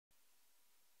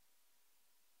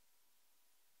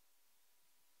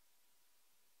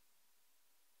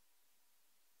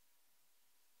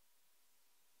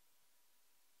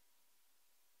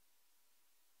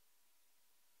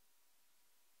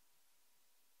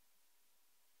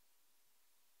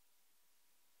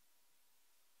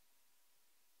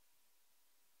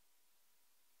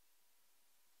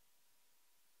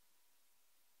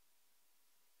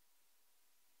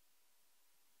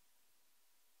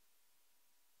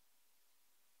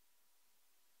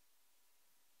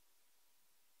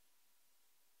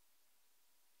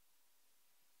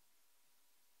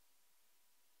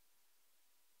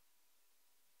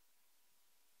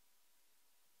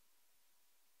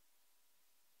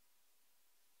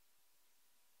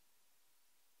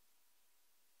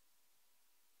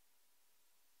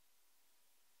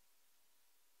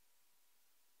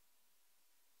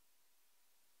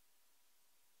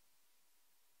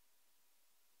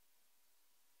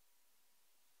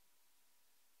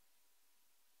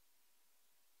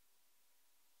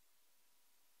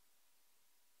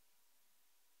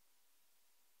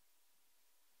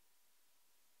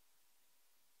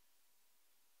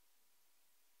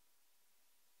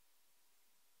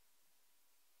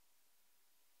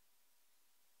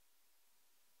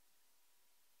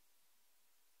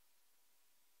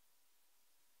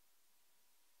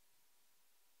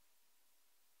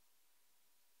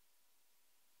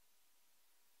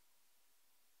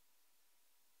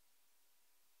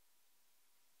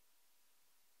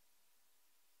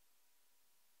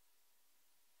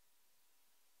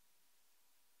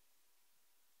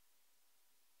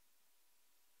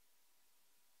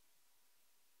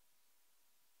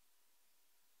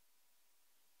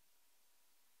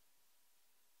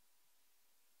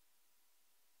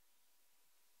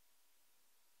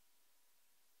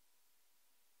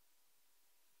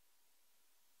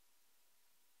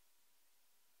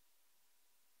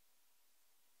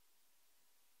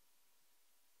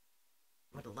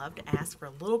love to ask for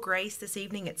a little grace this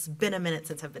evening. It's been a minute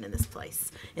since I've been in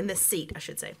this seat, I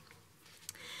should say.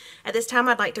 At this time,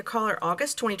 I'd like to call our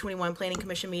August 2021 Planning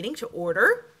Commission meeting to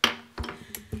order.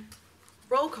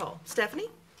 Roll call. Stephanie,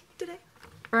 today.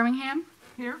 Birmingham.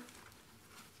 Here.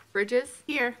 Bridges.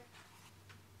 Here.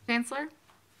 Chancellor.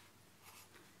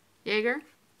 Yeager.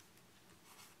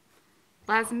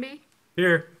 Lazenby.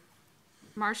 Here.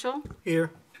 Marshall. Here.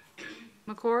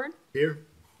 McCord. Here.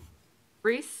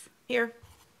 Reese. Here.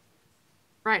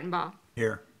 Breitenbaugh.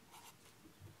 Here.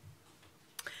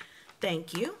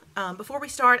 Thank you. Before we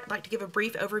start, I'd like to give a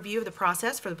brief overview of the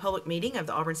process for the public meeting of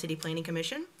the Auburn City Planning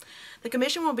Commission. The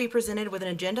commission will be presented with an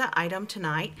agenda item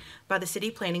tonight by the City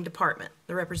Planning Department.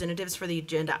 The representatives for the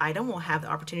agenda item will have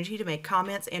the opportunity to make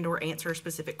comments and/or answer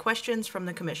specific questions from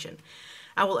the commission.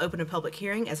 I will open a public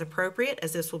hearing as appropriate,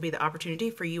 as this will be the opportunity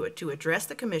for you to address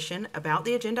the commission about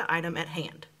the agenda item at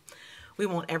hand. We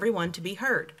want everyone to be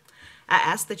heard. I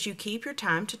ask that you keep your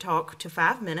time to talk to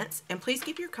 5 minutes, and please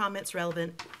keep your comments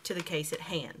relevant to the case at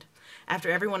hand. After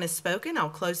everyone has spoken, I'll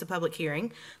close the public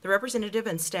hearing. The representative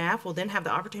and staff will then have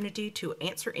the opportunity to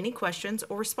answer any questions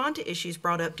or respond to issues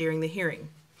brought up during the hearing.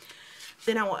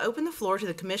 Then I will open the floor to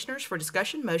the commissioners for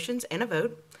discussion, motions, and a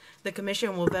vote. The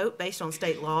commission will vote based on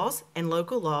state laws and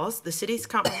local laws, the city's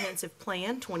comprehensive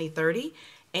plan 2030,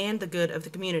 and the good of the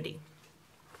community.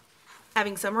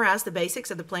 Having summarized the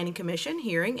basics of the Planning Commission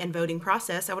hearing and voting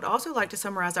process, I would also like to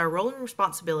summarize our role and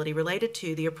responsibility related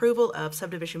to the approval of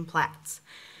subdivision plats.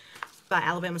 By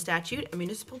Alabama statute, a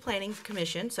municipal planning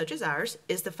commission, such as ours,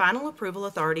 is the final approval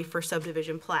authority for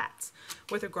subdivision plats.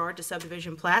 With regard to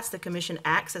subdivision plats, the commission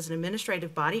acts as an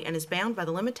administrative body and is bound by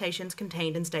the limitations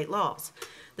contained in state laws,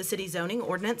 the city zoning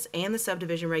ordinance, and the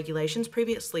subdivision regulations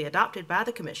previously adopted by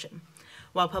the commission.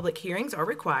 While public hearings are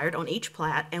required on each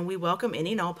plat, and we welcome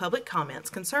any and all public comments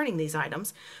concerning these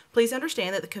items, please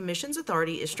understand that the Commission's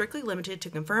authority is strictly limited to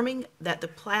confirming that the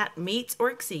plat meets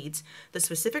or exceeds the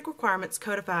specific requirements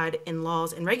codified in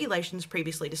laws and regulations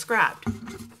previously described.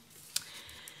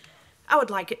 I would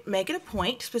like to make it a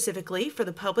point specifically for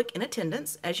the public in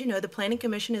attendance. As you know, the Planning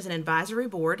Commission is an advisory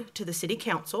board to the City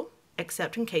Council,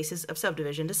 except in cases of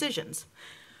subdivision decisions,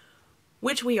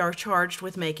 which we are charged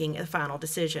with making a final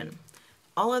decision.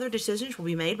 All other decisions will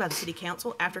be made by the City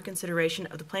Council after consideration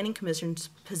of the Planning Commission's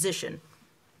position.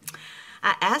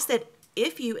 I ask that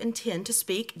if you intend to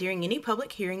speak during any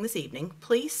public hearing this evening,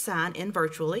 please sign in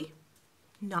virtually,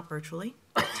 not virtually,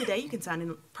 today you can sign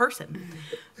in person,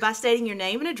 by stating your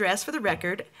name and address for the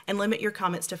record and limit your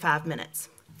comments to 5 minutes.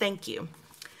 Thank you.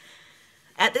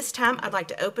 At this time, I'd like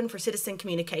to open for citizen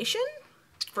communication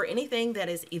for anything that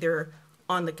is either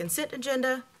on the consent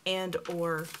agenda and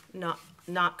or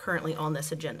not currently on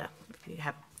this agenda. If you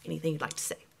have anything you'd like to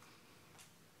say.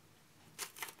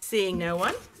 Seeing no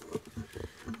one,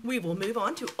 we will move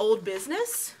on to old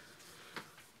business.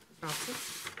 Robson.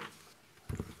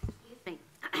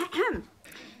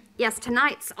 Yes,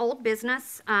 tonight's old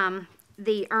business,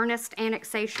 the Ernest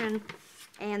annexation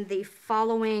and the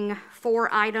following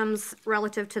 4 items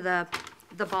relative to the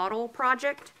bottle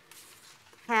project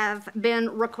have been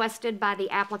requested by the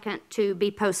applicant to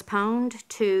be postponed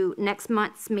to next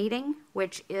month's meeting,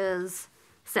 which is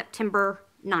September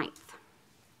 9th.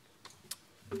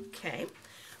 Okay.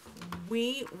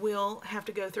 We will have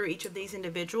to go through each of these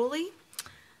individually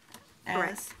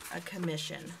as a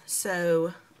commission.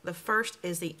 So the first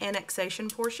is the annexation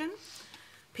portion,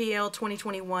 PL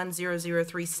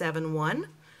 2021-00371.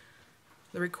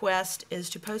 The request is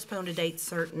to postpone to date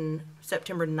certain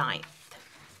September 9th.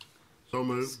 So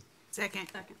moved.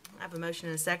 Second. I have a motion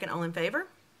and a second. All in favor?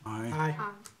 Aye.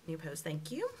 Any opposed?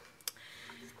 Thank you.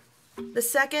 The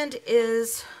second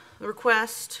is the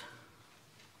request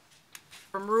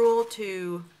from rural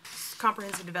to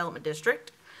comprehensive development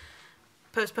district,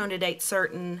 postponed to date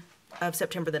certain of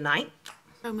September the 9th.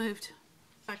 So moved.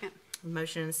 Second.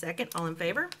 Motion and a second. All in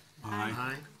favor?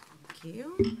 Aye. Thank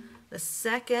you. The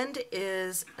second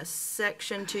is a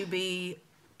section to be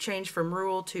changed from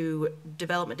rural to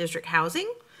development district housing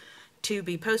to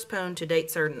be postponed to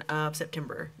date certain of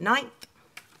September 9th.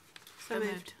 So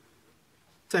moved.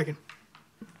 Second.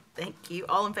 Thank you.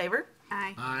 All in favor?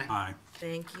 Aye. Aye.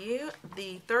 Thank you.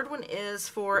 The third one is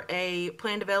for a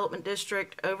planned development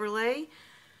district overlay.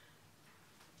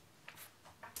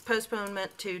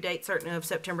 Postponement to date certain of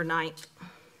September 9th.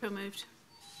 So moved.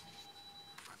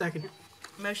 Second.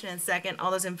 Motion and second.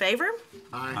 All those in favor?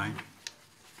 Aye.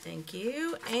 Thank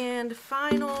you. And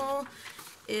final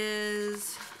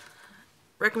is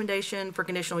recommendation for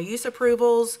conditional use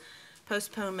approvals.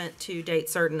 Postponement to date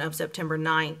certain of September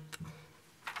 9th.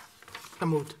 So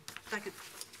moved. Second.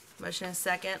 Motion and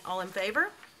second. All in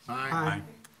favor? Aye.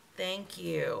 Thank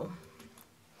you.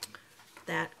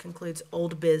 That concludes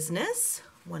old business.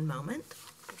 One moment.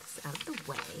 Get this out of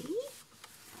the way.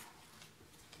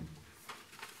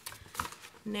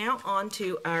 Now on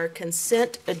to our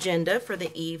consent agenda for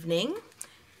the evening.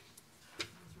 Ms.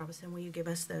 Robinson, will you give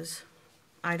us those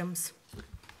items?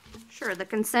 Sure, the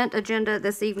consent agenda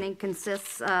this evening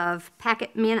consists of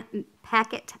packet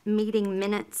meeting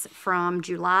minutes from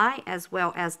July, as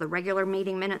well as the regular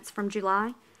meeting minutes from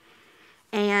July,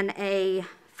 and a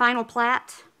final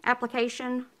plat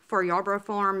application for Yarborough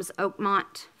Farms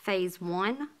Oakmont Phase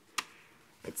 1.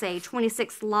 It's a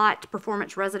 26-lot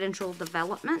performance residential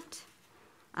development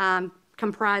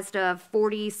comprised of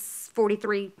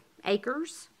 43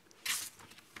 acres,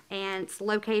 and it's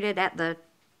located at the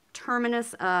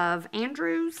terminus of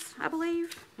Andrews, I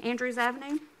believe, Andrews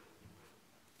Avenue.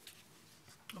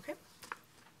 Okay.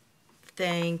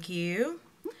 Thank you.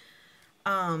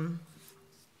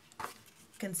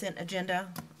 Consent agenda.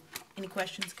 Any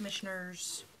questions,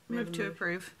 commissioners? Move to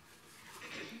approve.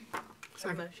 Have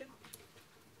a motion?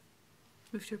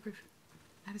 Move to approve.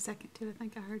 I had a second too, I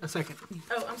think I heard. A second.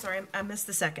 Oh, I'm sorry, I missed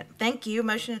the second. Thank you.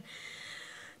 Motion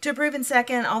to approve in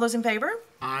second. All those in favor?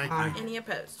 Aye. Any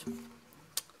opposed?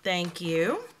 Thank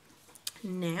you.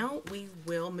 Now we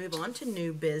will move on to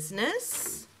new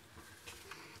business.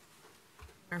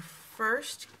 Our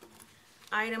first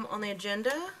item on the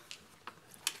agenda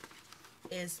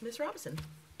is Ms. Robinson.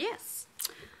 Yes.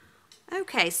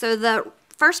 Okay, so the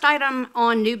first item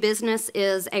on new business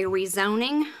is a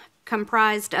rezoning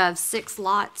comprised of 6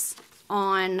 lots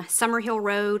on Summerhill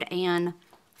Road and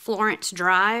Florence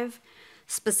Drive,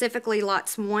 specifically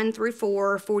lots 1 through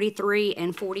 4, 43,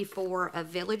 and 44 of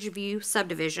Village View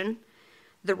subdivision.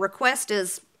 The request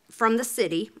is from the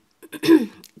city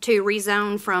to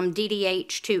rezone from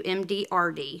DDH to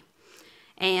MDRD.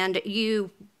 And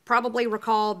you probably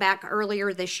recall back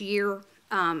earlier this year,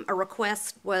 a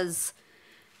request was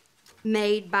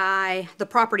made by the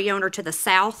property owner to the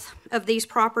south of these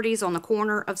properties on the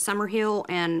corner of Summerhill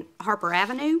and Harper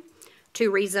Avenue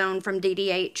to rezone from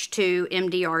DDH to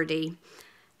MDRD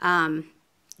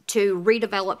to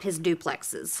redevelop his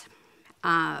duplexes.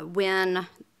 When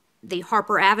the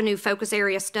Harper Avenue focus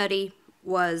area study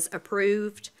was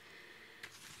approved,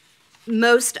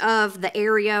 most of the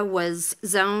area was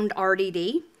zoned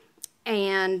RDD,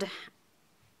 and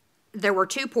there were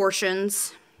 2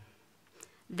 portions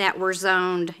that were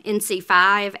zoned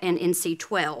NC5 and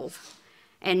NC12.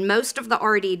 And most of the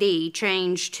RDD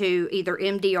changed to either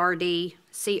MDRD,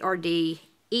 CRD,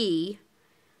 E,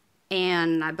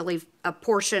 and I believe a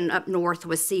portion up north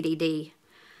was CDD.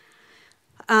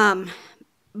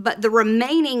 But the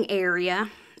remaining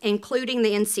area, including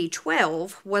the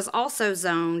NC12, was also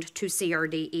zoned to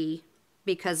CRDE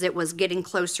because it was getting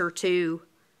closer to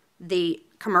the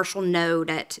commercial node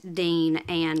at Dean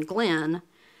and Glen,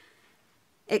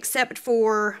 except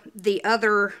for the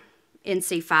other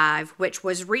NC5, which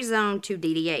was rezoned to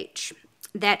DDH.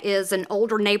 That is an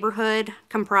older neighborhood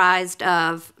comprised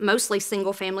of mostly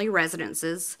single-family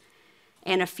residences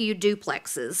and a few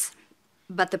duplexes.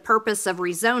 But the purpose of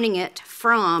rezoning it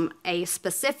from a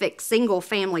specific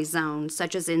single-family zone,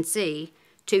 such as NC,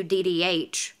 to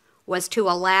DDH was to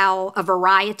allow a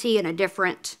variety and a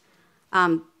different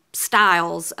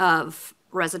styles of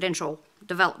residential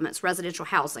developments, residential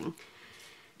housing.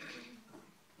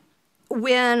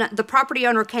 When the property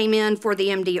owner came in for the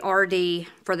MDRD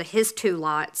for his 2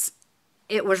 lots,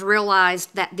 it was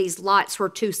realized that these lots were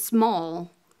too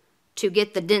small to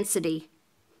get the density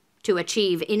to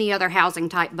achieve any other housing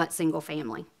type but single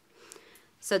family.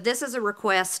 So this is a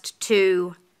request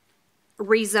to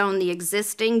rezone the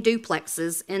existing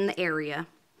duplexes in the area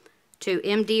to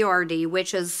MDRD,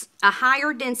 which is a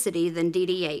higher density than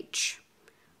DDH.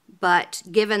 But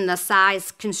given the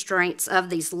size constraints of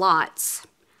these lots,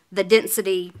 the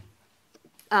density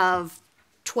of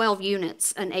 12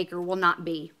 units an acre will not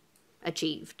be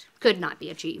achieved, could not be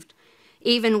achieved,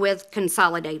 even with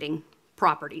consolidating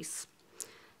properties.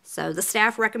 So the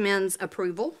staff recommends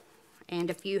approval,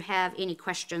 and if you have any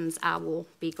questions, I will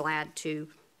be glad to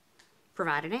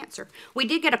provide an answer. We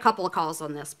did get a couple of calls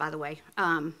on this, by the way.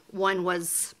 One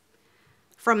was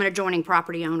from an adjoining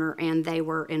property owner, and they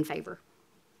were in favor.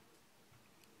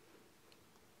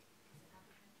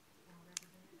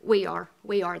 We are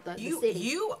the city.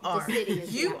 You are. The city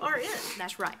is You the- are it.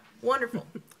 That's right. Wonderful.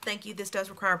 Thank you. This does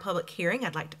require a public hearing.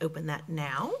 I'd like to open that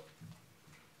now.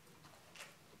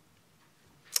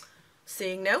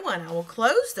 Seeing no one, I will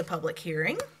close the public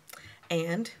hearing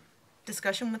and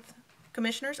discussion with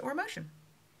commissioners or motion.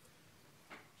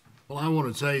 Well, I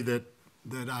want to say that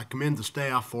I commend the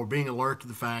staff for being alert to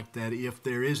the fact that if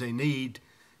there is a need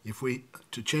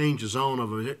to change the zone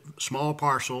of a small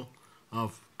parcel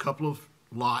of a couple of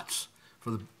lots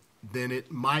then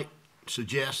it might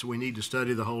suggest we need to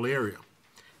study the whole area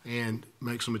and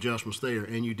make some adjustments there.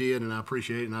 And you did, and I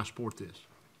appreciate it, and I support this.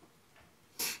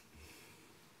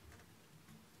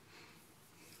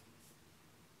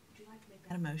 Would you like to make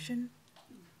that a motion?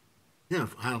 Yeah,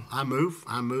 I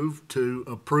move to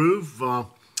approve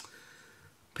PL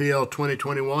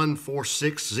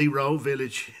 2021-460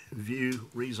 Village View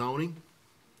rezoning.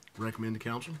 Recommend to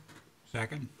council.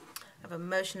 Second. I have a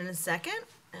motion and a second.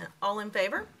 All in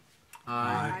favor?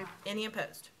 Aye. Any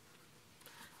opposed?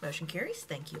 Motion carries.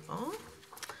 Thank you all.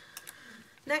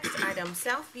 Next item,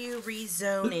 Southview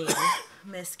rezoning.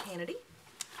 Miss Kennedy.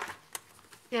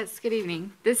 Yes, good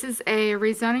evening. This is a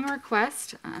rezoning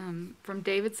request from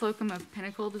David Slocum of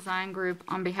Pinnacle Design Group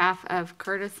on behalf of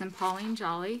Curtis and Pauline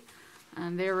Jolly.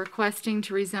 They're requesting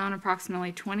to rezone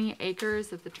approximately 20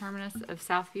 acres at the terminus of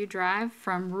Southview Drive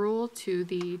from rural to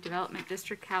the Development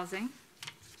District housing.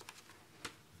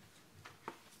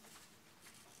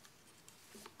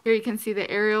 Here you can see the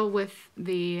aerial with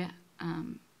the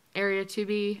area to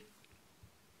be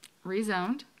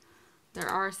rezoned. There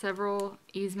are several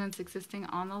easements existing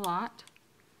on the lot.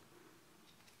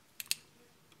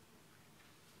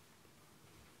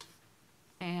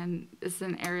 And this is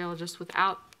an aerial just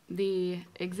without the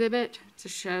exhibit to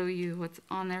show you what's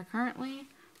on there currently.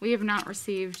 We have not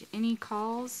received any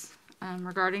calls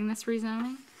regarding this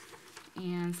rezoning,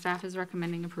 and staff is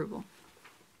recommending approval.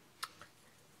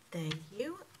 Thank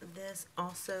you. This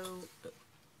also,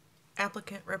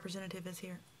 applicant representative is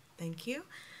here. Thank you.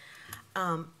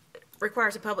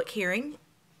 Requires a public hearing.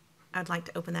 I'd like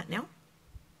to open that now.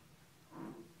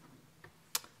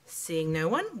 Seeing no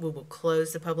one, we will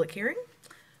close the public hearing.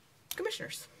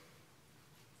 Commissioners.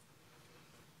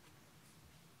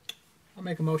 I'll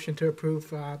make a motion to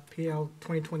approve PL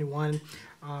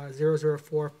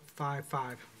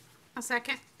 2021-00455. A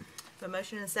second. A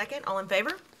motion and a second. All in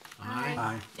favor?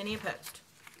 Aye. Any opposed?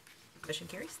 Motion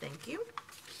carries. Thank you.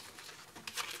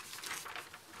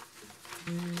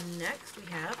 Next, we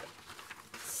have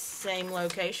same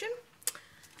location.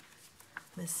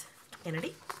 Miss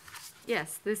Kennedy.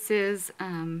 Yes, this is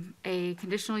a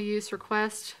conditional use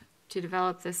request to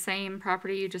develop the same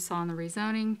property you just saw in the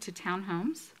rezoning to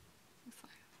townhomes.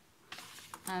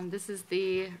 This is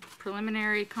the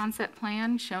preliminary concept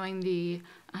plan showing the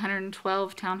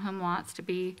 112 townhome lots to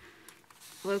be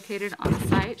located on the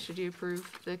site, should you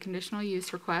approve the conditional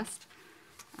use request.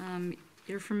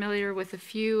 You're familiar with a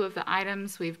few of the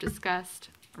items we've discussed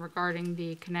regarding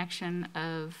the connection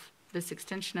of this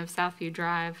extension of Southview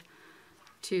Drive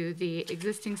to the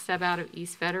existing stub out of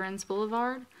East Veterans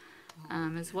Boulevard,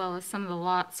 as well as some of the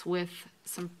lots with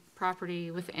some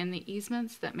property within the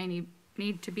easements that may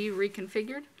need to be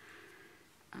reconfigured.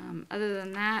 Other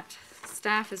than that,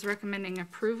 staff is recommending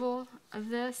approval of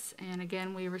this, and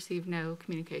again, we received no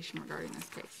communication regarding this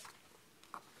case.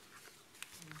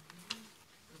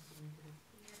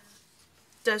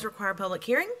 Does require a public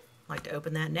hearing. I'd like to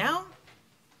open that now.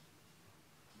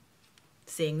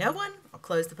 Seeing no one, I'll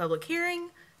close the public hearing.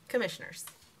 Commissioners.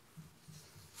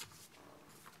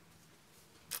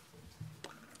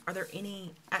 Are there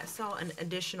any, I saw an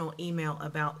additional email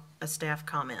about a staff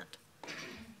comment.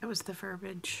 That was the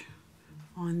verbiage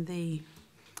on the,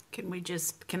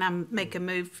 can I make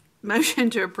a motion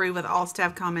to approve with all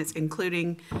staff comments,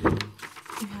 including,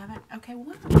 you haven't, okay,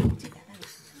 what?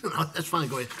 No, that's fine,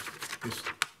 go ahead.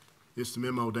 It's the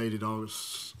memo dated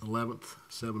August 11th,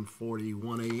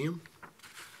 7:41 a.m.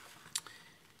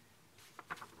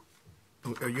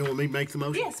 Oh, you want me to make the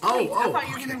motion? Yes, please. I thought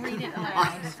you were okay. gonna read it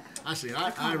aloud. I see.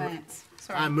 Comments. I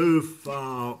Sorry. move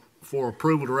for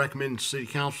approval to recommend to City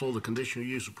Council the conditional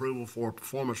use approval for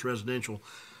performance residential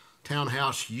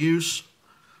townhouse use,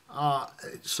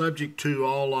 subject to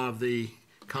all of the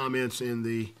comments in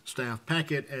the staff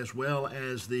packet, as well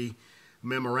as the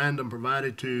memorandum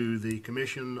provided to the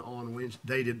commission on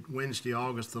dated Wednesday,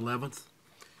 August 11th,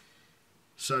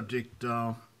 subject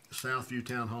Southview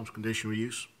Townhomes conditional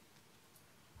use.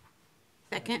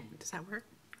 Second, does that work?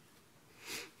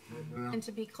 And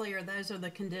to be clear, those are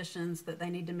the conditions that they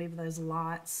need to move those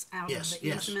lots out Yes, of the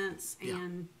yes. easements Yeah.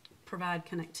 and provide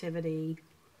connectivity.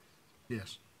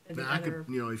 Yes. And the Now, I could,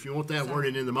 other if you want that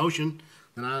worded in the motion,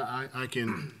 then I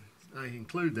can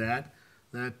include that.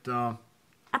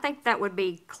 I think that would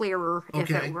be clearer if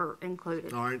Okay. it were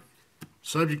included. All right.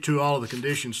 Subject to all of the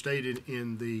conditions stated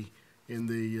in the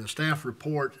staff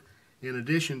report, in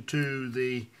addition to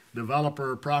the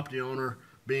developer, property owner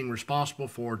being responsible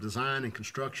for design and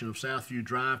construction of Southview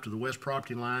Drive to the west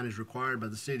property line as required by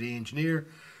the city engineer.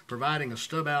 providing a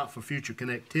stub out for future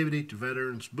connectivity to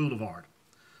Veterans Boulevard.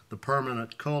 The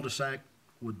permanent cul-de-sac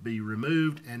would be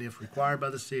removed, and if required by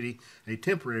the city, a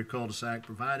temporary cul-de-sac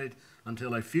provided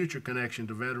until a future connection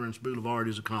to Veterans Boulevard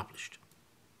is accomplished.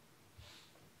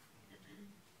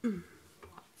 And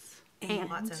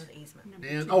Lots out of the easement.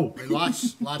 And, and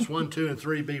lots 1, 2, and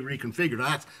 3 be reconfigured.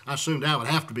 I assumed that would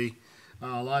have to be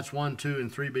lots 1, 2, and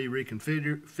 3 be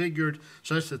reconfigured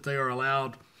such that they are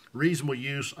allowed reasonable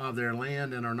use of their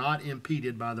land and are not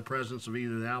impeded by the presence of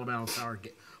either the Alabama Power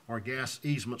or gas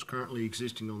easements currently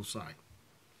existing on the site.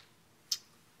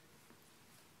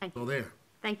 So there.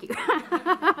 thank you.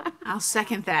 I'll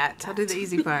second that. I'll do the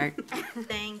easy part.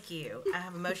 Thank you. I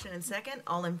have a motion and second.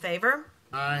 All in favor?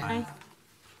 Aye.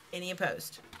 Any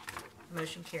opposed?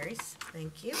 Motion carries.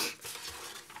 Thank you.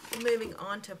 Moving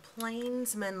on to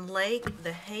Plainsman Lake,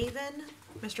 The Haven.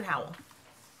 Mr. Howell.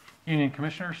 Union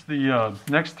Commissioners, the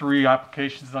next three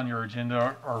applications on your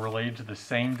agenda are related to the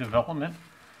same development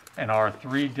and are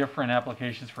three different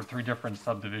applications for three different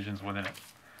subdivisions within it.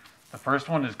 The first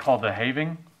one is called The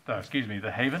Haven.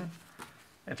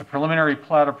 It's a preliminary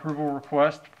plat approval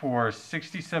request for a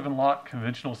 67 lot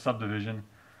conventional subdivision.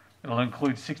 It'll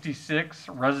include 66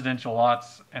 residential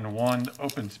lots and 1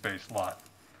 open space lot.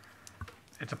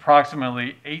 It's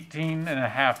approximately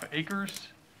 18.5 acres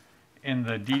in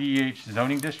the DDH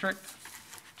zoning district,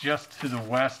 just to the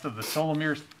west of the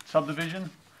Solomir subdivision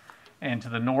and to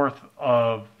the north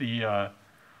of the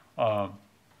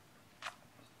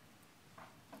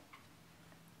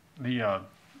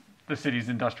city's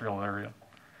industrial area.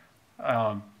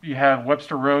 You have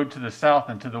Webster Road to the south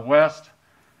and to the west,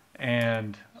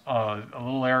 and a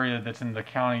little area that's in the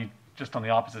county just on the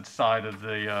opposite side of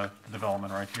the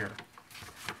development right here.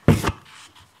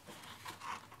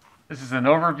 This is an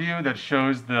overview that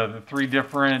shows the three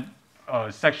different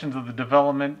sections of the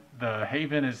development. The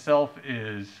Haven itself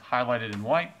is highlighted in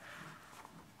white.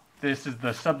 This is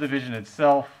the subdivision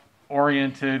itself,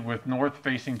 oriented with north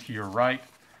facing to your right.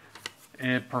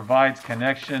 It provides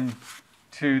connection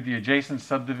to the adjacent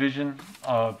subdivision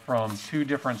from 2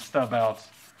 different stub outs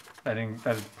that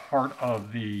is part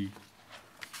of the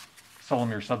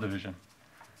Solomir subdivision.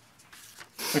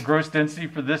 The gross density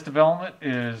for this development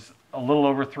is a little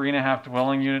over 3.5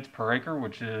 dwelling units per acre,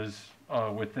 which is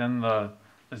within the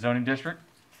zoning district.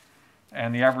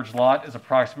 And the average lot is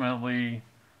approximately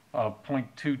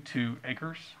 0.22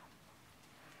 acres.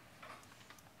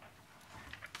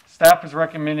 Staff is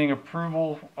recommending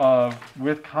approval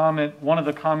with comment. One of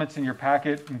the comments in your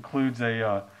packet includes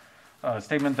a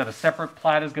statement that a separate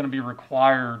plat is going to be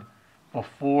required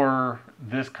before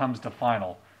this comes to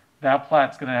final. That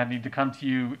plat's going to need to come to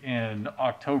you in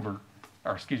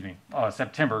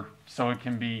September, so it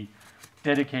can be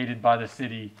dedicated by the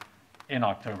city in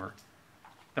October.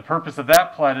 The purpose of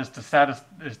that plat is to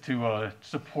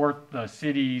support the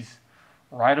city's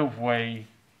right-of-way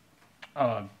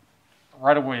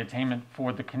attainment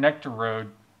for the connector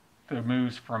road that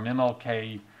moves from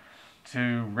MLK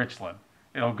to Richland.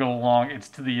 It'll go along.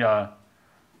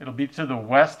 It'll be to the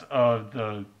west of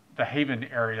the Haven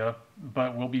area,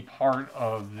 but will be part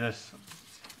of this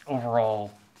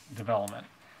overall development.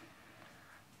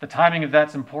 The timing of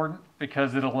that's important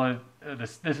because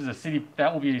this is a city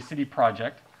that will be a city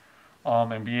project,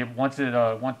 and be able, once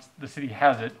the city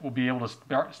has it, we'll be able to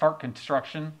start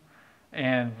construction,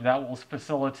 and that will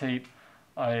facilitate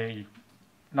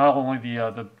not only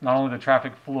the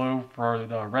traffic flow for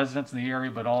the residents in the area,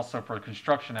 but also for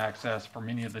construction access for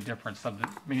many of the different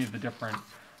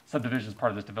subdivisions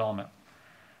part of this development.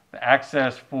 The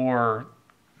access for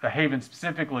the Haven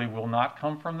specifically will not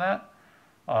come from that,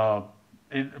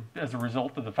 as a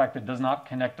result of the fact that it does not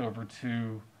connect over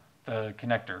to the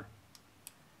connector.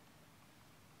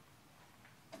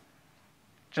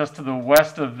 Just to the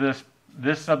west of this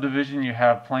subdivision, you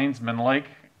have Plainsman Lake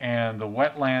and the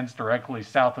wetlands directly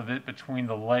south of it between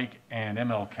the lake and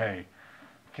MLK.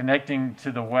 Connecting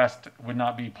to the west would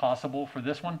not be possible for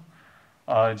this one.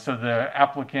 And so the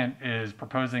applicant is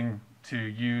proposing to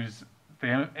use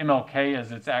the MLK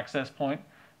as its access point.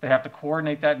 They have to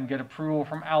coordinate that and get approval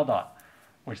from ALDOT,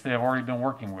 which they have already been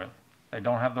working with. They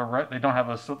don't have the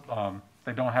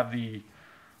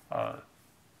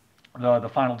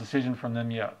final decision from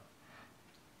them yet.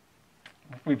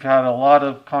 We've had a lot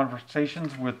of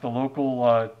conversations with the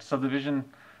local subdivision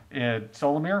in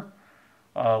Solomir.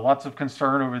 Lots of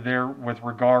concern over there with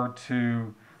regard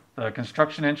to the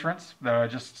construction entrance that I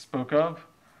just spoke of,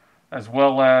 as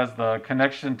well as the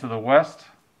connection to the west,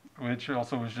 which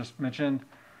also was just mentioned,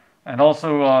 and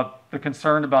also the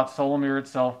concern about Solomir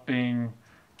itself being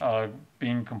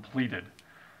completed.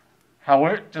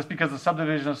 However, just because the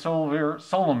subdivision of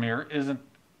Solomir isn't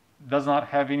does not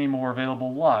have any more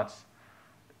available lots,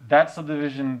 that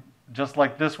subdivision, just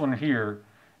like this one here,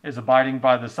 is abiding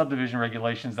by the subdivision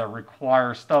regulations that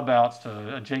require stub outs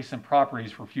to adjacent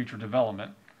properties for future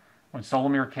development. When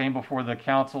Solomir came before the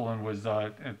council and was,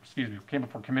 came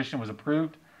before commission, was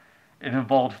approved, it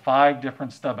involved 5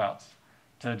 different stub outs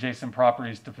to adjacent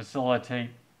properties to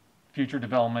facilitate future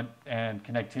development and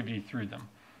connectivity through them.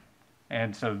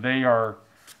 And so they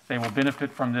will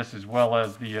benefit from this as well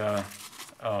as the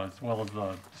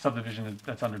subdivision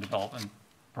that's under development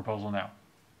proposal now.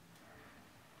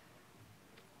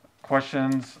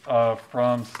 Questions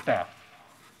from staff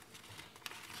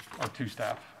or to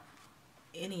staff?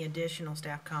 Any additional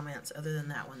staff comments other than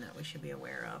that one that we should be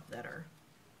aware of that are?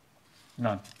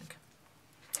 None. Okay.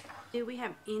 Do we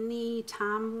have any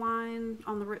timeline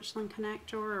on the Richland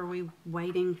connector, or are we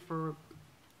waiting for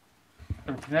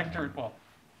The connector, well,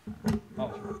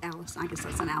 Alice? I guess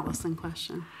that's an Allison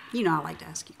question. You know I like to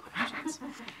ask you questions.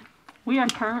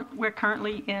 We're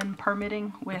currently in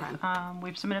permitting with, Okay.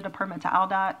 we've submitted a permit to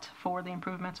AlDOT for the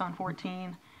improvements on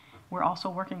 14. We're also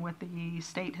working with the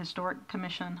State Historic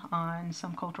Commission on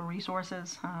some cultural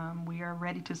resources. We are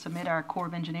ready to submit our Corps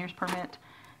of Engineers permit,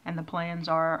 and the plans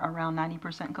are around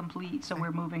 90% complete, so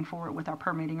we're moving forward with our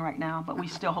permitting right now, but we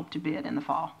still hope to bid in the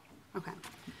fall. Okay.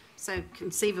 So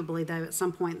conceivably, though, at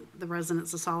some point, the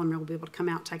residents of Solomon will be able to come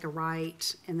out, take a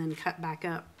right, and then cut back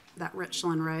up that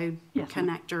Richland Road Yes, ma'am.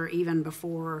 connector even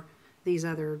before these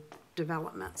other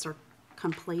developments are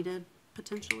completed,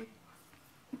 potentially?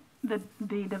 The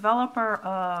developer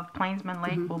of Plainsman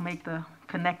Lake will make the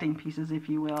connecting pieces, if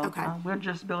you will. Okay. We're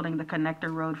just building the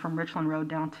connector road from Richland Road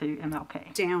down to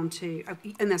MLK. Down to,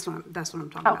 and that's what I'm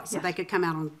talking Oh, about. So yes. they could come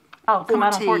out on Oh, come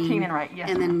out on 14 and right,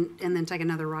 yes, And ma'am. then take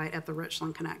another right at the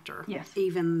Richland connector. Yes.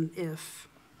 Even if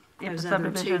If those the other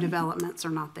two subdivision- developments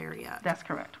are not there yet. That's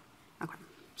correct. Okay.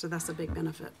 So that's a big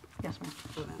benefit Yes, ma'am.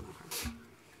 for them. Okay.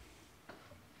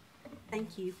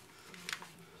 Thank you.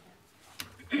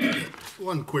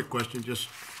 One quick question, just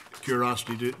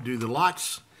curiosity, do the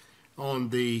lots on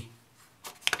the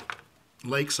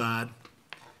lakeside,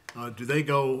 do they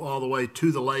go all the way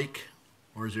to the lake?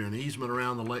 Or is there an easement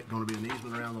around the lake, gonna be an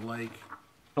easement around the lake?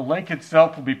 the lake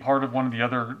itself will be part of one of the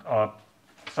other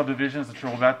subdivisions that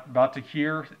you're about to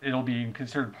hear. It'll be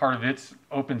considered part of its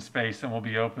open space and will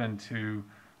be open to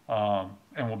all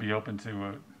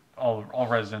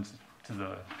residents to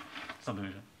the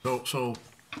subdivision. So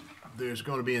there's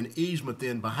gonna be an easement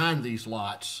then behind these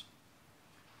lots.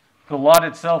 The lot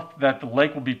itself that the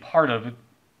lake will be part of,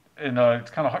 and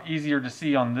it's kind of easier to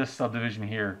see on this subdivision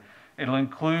here. It'll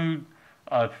include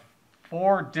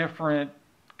 4 different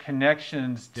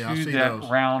connections Yeah, I to see that those.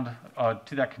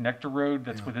 to that connector road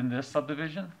that's within this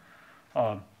subdivision.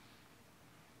 The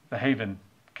Haven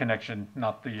connection,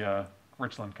 not the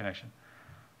Richland connection.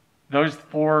 Those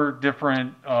 4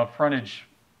 different frontage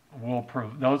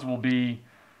those will be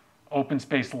open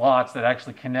space lots that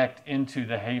actually connect into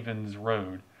the Havens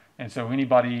Road. And so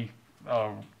anybody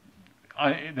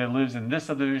that lives in this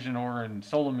subdivision or in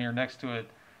Solomir next to it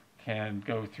can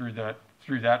go through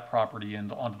that property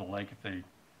and onto the lake if they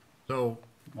So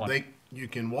want. you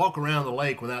can walk around the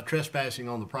lake without trespassing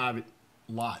on the private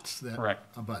lots that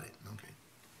Correct. abut it, okay.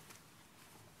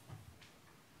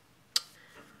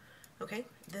 Okay,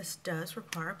 this does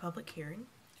require a public hearing.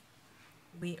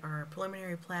 We are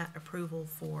preliminary plat approval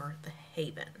for the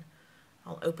Haven.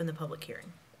 I'll open the public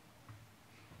hearing.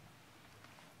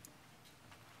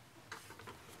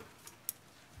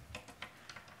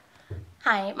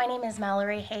 Hi, my name is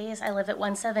Mallory Hayes. I live at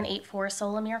 1784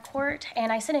 Solomir Court,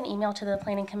 and I sent an email to the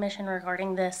Planning Commission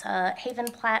regarding this Haven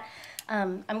plat.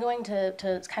 I'm going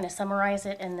to kind of summarize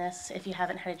it in this if you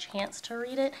haven't had a chance to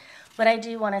read it. But I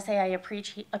do want to say I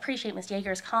appreciate Ms.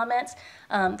 Yeager's comments.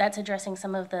 That's addressing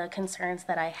some of the concerns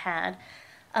that I had.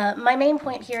 My main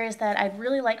point here is that I'd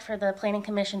really like for the Planning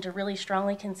Commission to really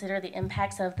strongly consider the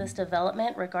impacts of this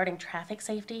development regarding traffic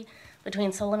safety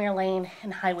between Solomir Lane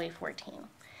and Highway 14.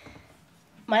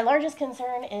 My largest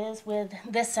concern is with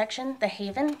this section, the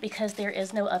Haven, because there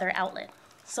is no other outlet.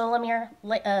 Solomir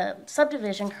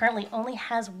subdivision currently only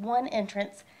has one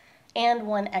entrance and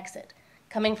one exit,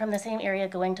 coming from the same area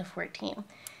going to 14.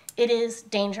 It is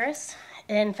dangerous.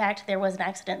 In fact, there was an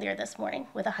accident there this morning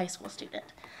with a high school student.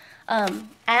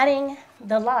 Adding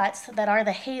the lots that are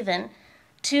the Haven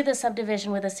to the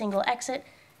subdivision with a single exit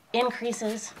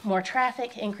increases more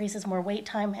traffic, increases more wait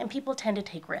time, and people tend to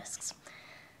take risks.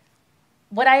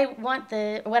 What I hope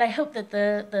that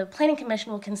the Planning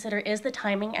Commission will consider is the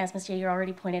timing, as Ms. Yeager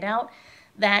already pointed out,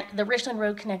 that the Richland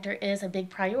Road connector is a big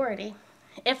priority.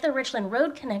 If the Richland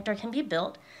Road connector can be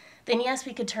built, then yes,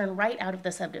 we could turn right out of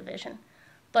the subdivision.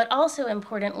 But also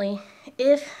importantly,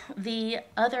 if the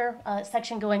other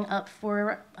section going up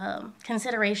for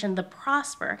consideration, the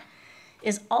Prosper,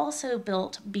 is also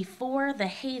built before the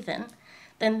Haven,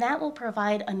 then that will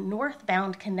provide a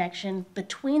northbound connection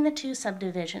between the two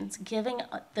subdivisions, giving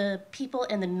the people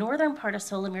in the northern part of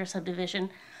Solomere subdivision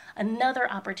another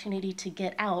opportunity to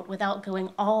get out without going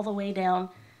all the way down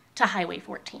to Highway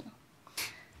 14.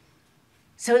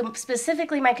 So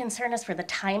specifically, my concern is for the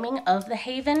timing of the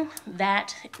Haven,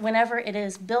 that whenever it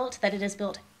is built, that it is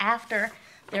built after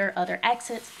there are other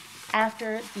exits,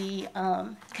 after the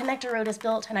connector road is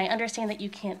built. And I understand that you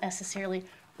can't necessarily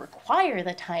require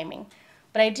the timing,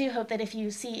 but I do hope that if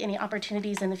you see any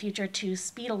opportunities in the future to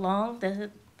speed along the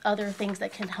other things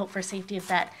that can help for safety of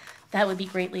that, that would be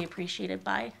greatly appreciated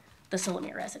by the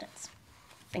Solomere residents.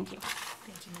 Thank you.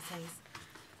 Thank you, Ms. Hayes.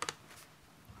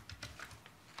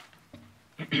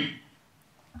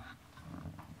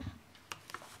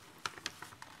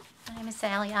 My name is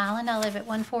Sally Island. I live at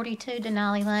 142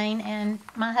 Denali Lane, and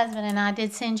my husband and I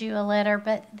did send you a letter,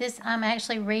 but I'm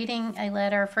actually reading a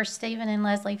letter for Stephen and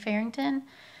Leslie Farrington,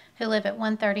 who live at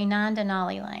 139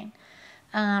 Denali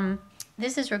Lane.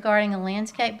 This is regarding a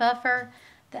landscape buffer.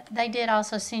 They did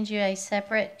also send you a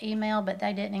separate email, but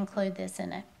they didn't include this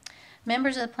in it.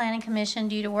 Members of the Planning Commission,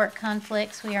 due to work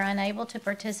conflicts, we are unable to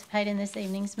participate in this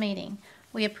evening's meeting.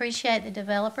 We appreciate the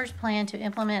developer's plan to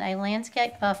implement a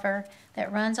landscape buffer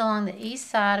that runs along the east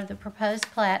side of the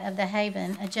proposed plat of the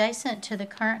Haven, adjacent to the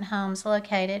current homes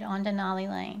located on Denali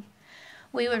Lane.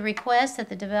 We would request that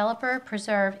the developer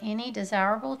preserve any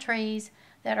desirable trees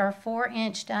that are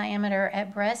 4-inch diameter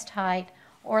at breast height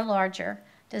or larger.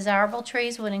 Desirable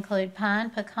trees would include pine,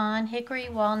 pecan, hickory,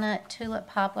 walnut, tulip,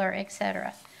 poplar,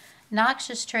 etc.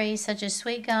 Noxious trees such as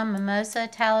sweet gum, mimosa,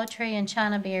 tallow tree, and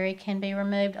chinaberry can be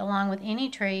removed along with any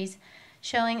trees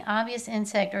showing obvious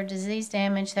insect or disease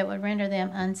damage that would render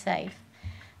them unsafe.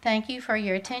 Thank you for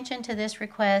your attention to this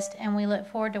request, and we look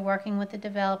forward to working with the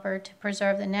developer to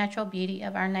preserve the natural beauty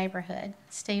of our neighborhood.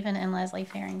 Stephen and Leslie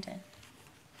Farrington.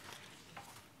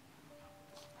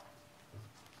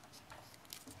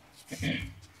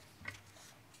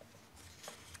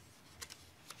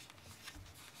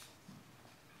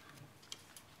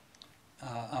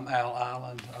 I'm Al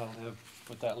Island. I live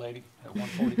with that lady at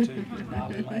 142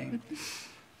 Denali Lane.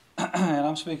 And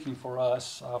I'm speaking for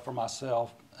us, for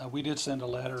myself. We did send a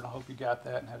letter, and I hope you got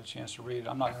that and had a chance to read it.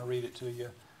 I'm not going to read it to you.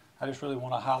 I just really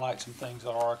want to highlight some things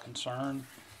that are a concern.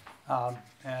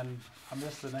 And I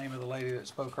missed the name of the lady that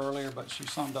spoke earlier, but she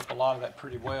summed up a lot of that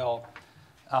pretty well.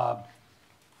 And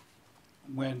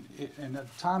the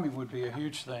timing would be a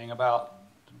huge thing about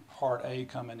Part A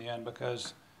coming in,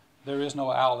 because there is no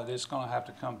outlet. It's going to have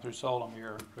to come through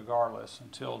Solomere regardless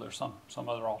until there's some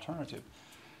other alternative.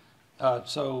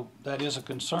 So that is a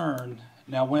concern.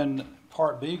 Now, when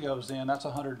Part B goes in, that's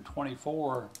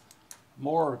 124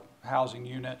 more housing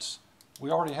units. We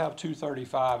already have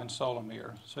 235 in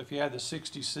Solomere. So if you add the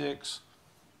 66,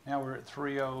 now we're at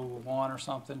 301 or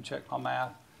something, check my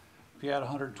math. If you add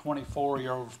 124,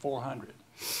 you're over 400.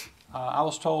 I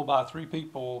was told by 3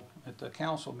 people at the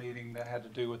council meeting that had to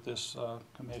do with this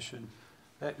commission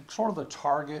that sort of the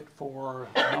target for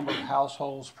the number of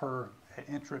households per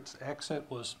entrance exit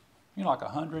was, like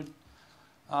 100.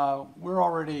 We're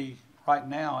already right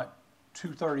now at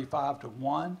 235 to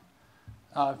 1.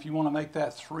 If you want to make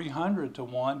that 300 to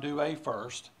 1, do A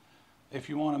first. If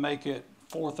you want to make it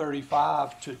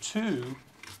 435 to 2,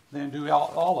 then do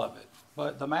all of it.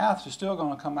 But the math is still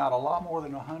going to come out a lot more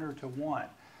than 100 to 1.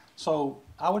 So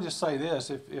I would just say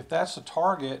this, if that's the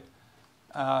target,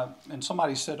 and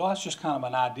somebody said, oh, that's just kind of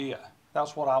an idea.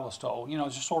 That's what I was told.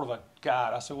 It's just sort of a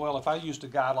guide. I said, well, if I used a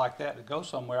guide like that to go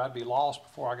somewhere, I'd be lost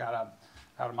before I got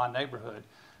out of my neighborhood.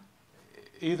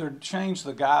 Either change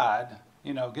the guide,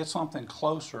 get something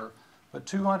closer, but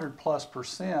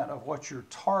 200+% of what your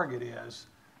target is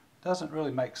doesn't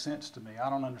really make sense to me. I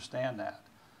don't understand that.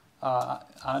 I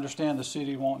understand the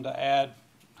city wanting to add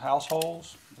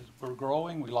households. We're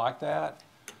growing. We like that.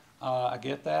 I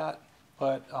get that.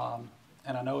 But,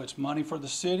 and I know it's money for the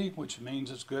city, which means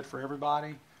it's good for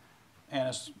everybody. And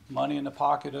it's money in the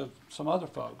pocket of some other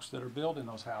folks that are building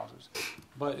those houses.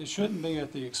 But it shouldn't be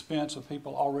at the expense of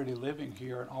people already living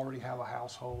here and already have a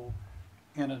household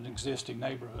in an existing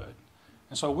neighborhood.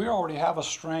 And so we already have a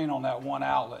strain on that one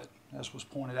outlet, as was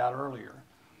pointed out earlier.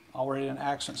 Already an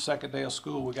accident, second day of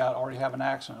school, we already have an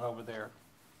accident over there.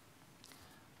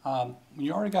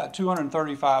 You already got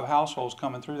 235 households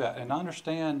coming through that. And I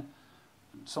understand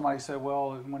somebody said,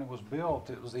 well, when it was built,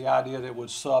 it was the idea that it would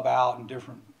sub out in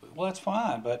different, well, that's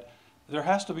fine, but there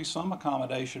has to be some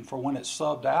accommodation for when it's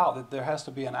subbed out, that there has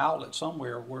to be an outlet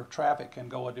somewhere where traffic can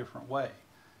go a different way.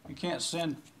 You can't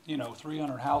send,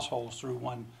 300 households through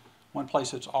one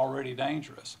place that's already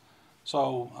dangerous.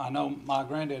 So I know my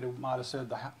granddaddy might have said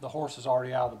the horse is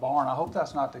already out of the barn. I hope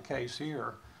that's not the case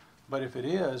here. But if it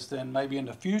is, then maybe in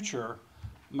the future,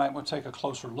 we might want to take a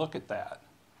closer look at that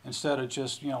instead of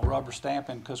just, rubber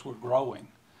stamping because we're growing.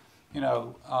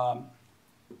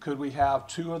 Could we have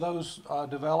 2 of those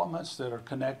developments that are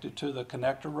connected to the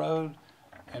connector road,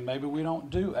 and maybe we don't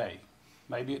do A?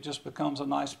 Maybe it just becomes a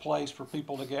nice place for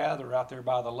people to gather out there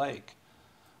by the lake.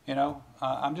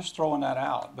 I'm just throwing that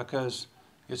out because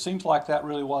it seems like that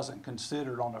really wasn't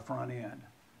considered on the front end.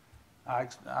 I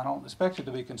don't expect it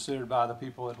to be considered by the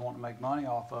people that want to make money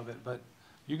off of it, but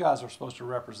you guys are supposed to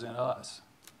represent us.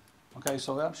 Okay,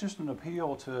 so that's just an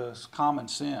appeal to common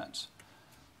sense.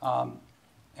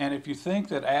 And if you think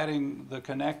that adding the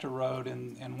connector road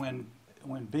and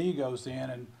when B goes in,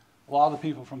 and a lot of the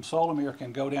people from Solomere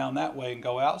can go down that way and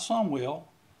go out, some will,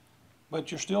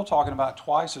 but you're still talking about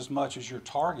twice as much as your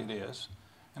target is.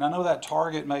 And I know that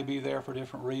target may be there for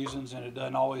different reasons, and it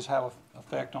doesn't always have an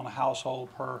effect on a household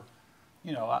per,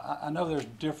 I know there's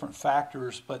different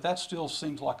factors, but that still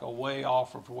seems like a way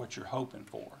off of what you're hoping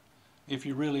for, if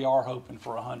you really are hoping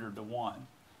for 100 to 1.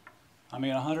 I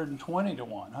mean, 120 to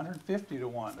 1, 150 to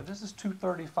 1, but this is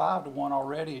 235 to 1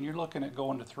 already, and you're looking at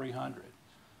going to 300.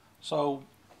 So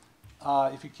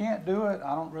if you can't do it,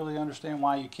 I don't really understand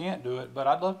why you can't do it, but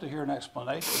I'd love to hear an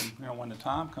explanation, when the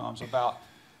time comes, about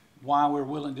why we're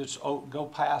willing to just go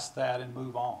past that and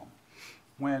move on.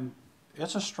 When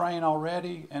it's a strain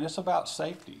already, and it's about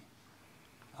safety.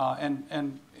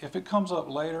 And if it comes up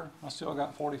later, I still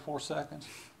got 44 seconds.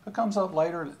 If it comes up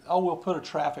later, we'll put a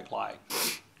traffic light.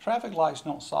 Traffic lights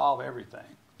don't solve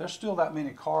everything. There's still that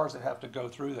many cars that have to go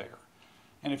through there.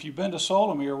 And if you've been to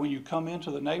Solomere, when you come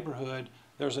into the neighborhood,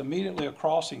 there's immediately a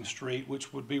crossing street,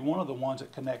 which would be one of the ones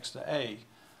that connects to A.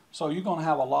 So you're going to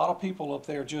have a lot of people up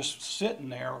there just sitting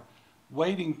there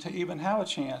waiting to even have a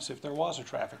chance if there was a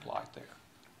traffic light there.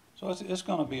 So it's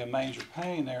going to be a major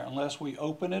pain there unless we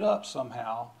open it up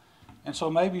somehow. And so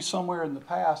maybe somewhere in the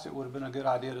past it would have been a good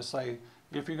idea to say,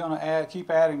 if you're going to keep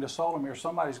adding to Solomere,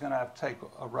 somebody's going to have to take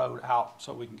a road out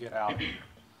so we can get out.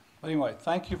 But anyway,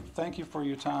 thank you for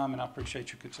your time, and I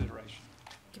appreciate your consideration.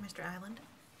 Thank you, Mr. Island.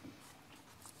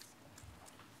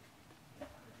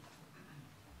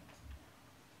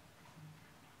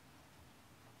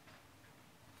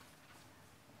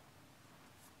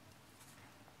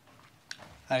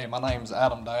 Hey, my name's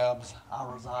Adam Dabbs.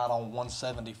 I reside on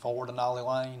 174 Denali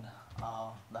Lane.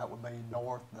 That would be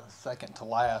north, the second to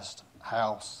last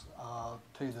house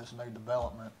to this new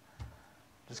development.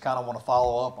 Just kind of want to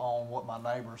follow up on what my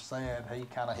neighbor said. He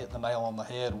kind of hit the nail on the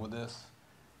head with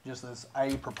this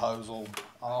A proposal.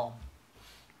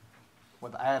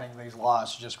 With adding these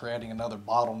lots, just creating another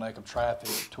bottleneck of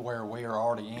traffic to where we are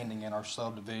already ending in our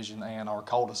subdivision and our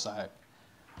cul-de-sac.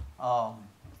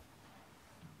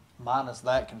 Minus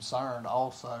that concern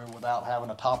also, without having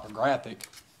a topographic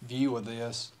view of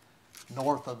this,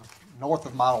 north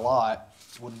of my lot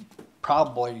would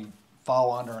probably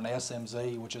fall under an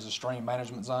SMZ, which is a stream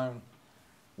management zone,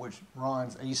 which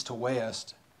runs east to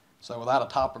west. So without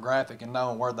a topographic and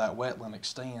knowing where that wetland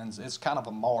extends, it's kind of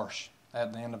a marsh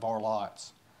at the end of our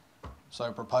lots.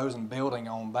 So proposing building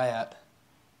on that,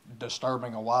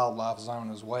 disturbing a wildlife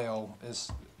zone as well,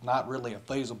 is not really a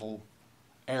feasible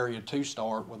area to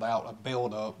start without a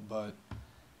buildup, but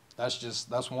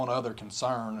that's one other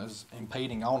concern, is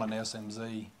impeding on an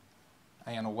SMZ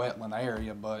and a wetland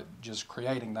area, but just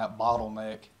creating that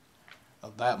bottleneck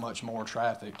of that much more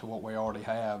traffic to what we already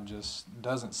have just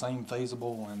doesn't seem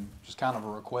feasible, and just kind of a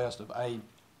request of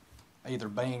either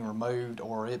being removed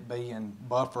or it being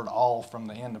buffered off from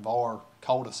the end of our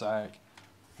cul-de-sac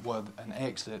with an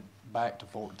exit back to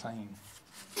 14.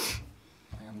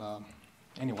 And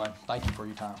anyway, thank you for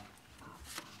your time.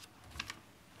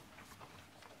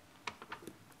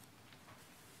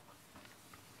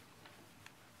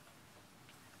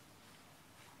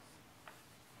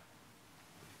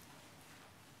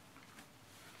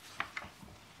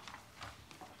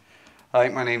 Hi,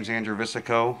 my name's Andrew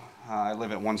Visico. I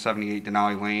live at 178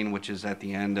 Denali Lane, which is at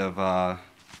the end of,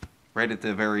 right at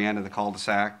the very end of the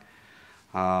cul-de-sac.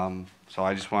 So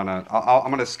I just want to, I'm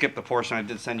going to skip the portion. I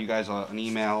did send you guys an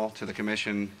email to the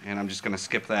commission, and I'm just going to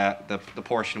skip that, the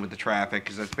portion with the traffic,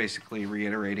 because that's basically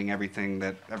reiterating everything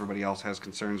that everybody else has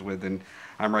concerns with, and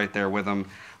I'm right there with them.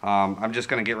 I'm just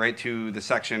going to get right to the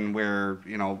section where,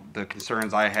 you know, the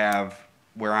concerns I have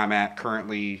where I'm at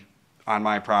currently on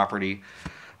my property.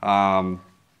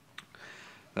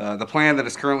 The plan that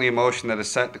is currently in motion that is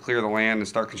set to clear the land and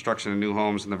start construction of new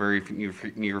homes in the very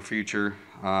near future.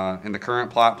 In the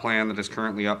current plot plan that is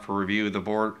currently up for review,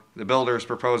 the builder is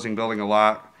proposing building a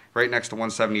lot right next to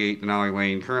 178 Denali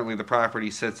Lane. Currently, the property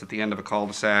sits at the end of a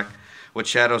cul-de-sac, which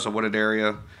shadows a wooded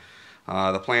area.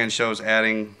 The plan shows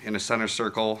adding in a center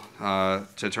circle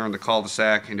to turn the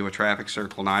cul-de-sac into a traffic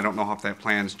circle. Now, I don't know if that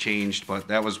plan's changed, but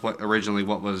that was originally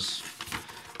what was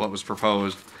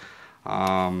proposed.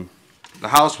 The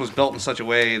house was built in such a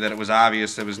way that it was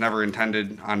obvious it was never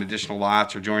intended on additional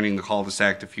lots or joining the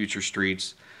cul-de-sac to future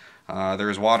streets. There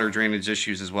is water drainage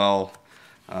issues as well.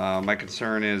 My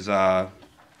concern is the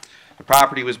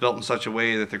property was built in such a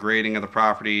way that the grading of the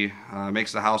property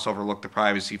makes the house overlook the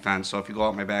privacy fence. So if you go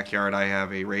out my backyard, I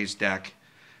have a raised deck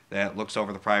that looks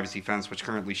over the privacy fence, which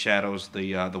currently shadows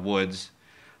the woods.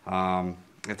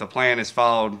 If the plan is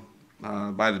followed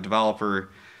by the developer,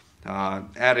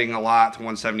 adding a lot to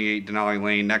 178 Denali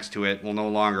Lane next to it will no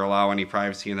longer allow any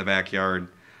privacy in the backyard.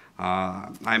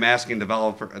 I'm asking the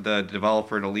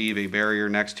developer to leave a barrier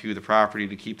next to the property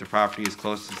to keep the property as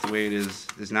close to the way it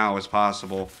is now as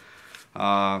possible.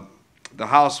 The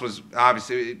house was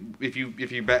obviously, if you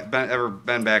ever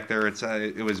been back there,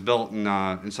 it was built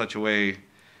in such a way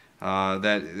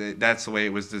that's the way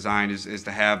it was designed, is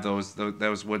to have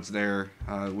those woods there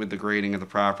with the grading of the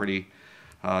property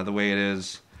the way it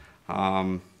is.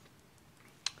 That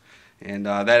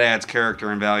adds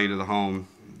character and value to the home.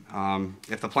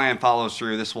 If the plan follows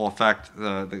through, this will affect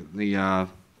the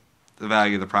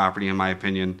value of the property, in my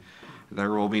opinion. There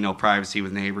will be no privacy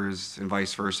with neighbors and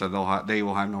vice versa. They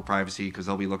will have no privacy because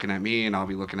they'll be looking at me and I'll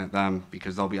be looking at them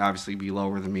because they'll obviously be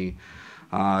lower than me.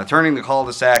 Turning the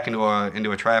cul-de-sac into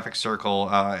a traffic circle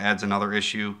adds another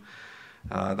issue.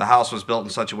 The house was built in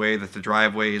such a way that the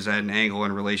driveway is at an angle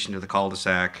in relation to the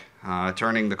cul-de-sac.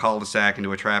 Turning the cul-de-sac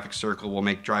into a traffic circle will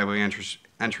make driveway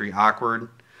entry awkward.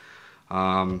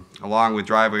 Along with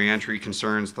driveway entry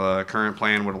concerns, the current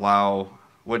plan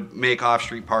would make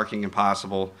off-street parking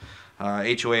impossible.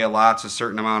 HOA allots a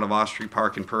certain amount of off-street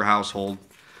parking per household.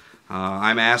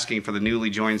 I'm asking for the newly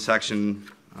joined section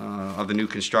of the new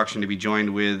construction to be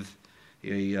joined with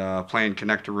a planned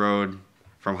connector road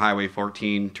from Highway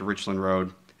 14 to Richland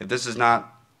Road. If this is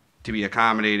not to be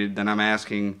accommodated, then I'm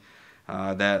asking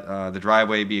that the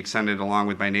driveway be extended along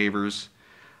with my neighbors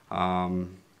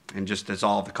and just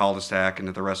dissolve the cul-de-sac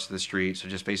into the rest of the street. So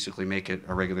just basically make it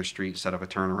a regular street instead of a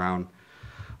turnaround.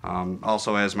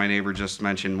 Also, as my neighbor just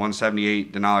mentioned,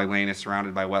 178 Denali Lane is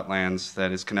surrounded by wetlands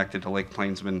that is connected to Lake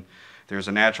Plainsman. There's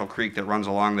a natural creek that runs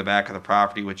along the back of the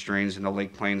property which drains into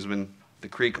Lake Plainsman. The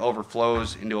creek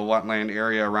overflows into a wetland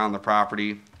area around the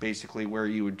property, basically where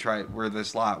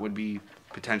this lot would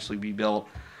potentially be built.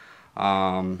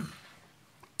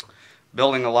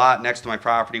 Building a lot next to my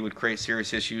property would create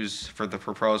serious issues for the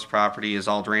proposed property, as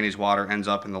all drainage water ends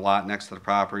up in the lot next to the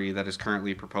property that is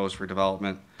currently proposed for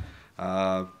development.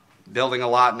 Building a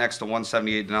lot next to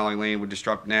 178 Denali Lane would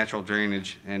disrupt natural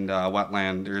drainage and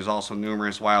wetland. There is also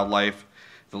numerous wildlife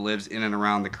that lives in and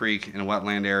around the creek and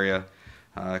wetland area.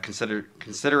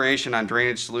 Consideration on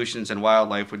drainage solutions and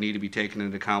wildlife would need to be taken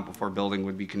into account before building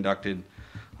would be conducted.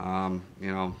 I'm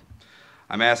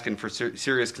asking for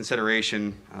serious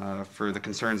consideration for the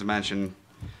concerns mentioned.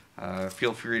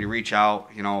 Feel free to reach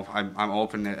out. I'm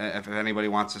open if anybody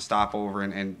wants to stop over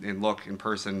and look in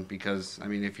person, because I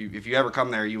mean, if you ever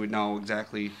come there, you would know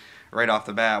exactly right off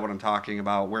the bat what I'm talking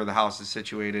about, where the house is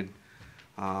situated.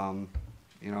 In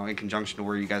conjunction to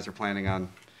where you guys are planning on,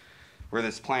 where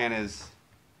this plan is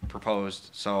proposed.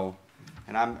 So,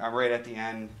 and I'm right at the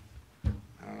end.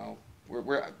 I don't know.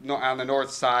 We're on the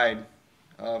north side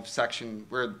of section.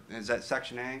 Where is that?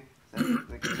 Section A?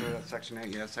 They consider that section A?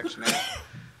 Yeah, section A.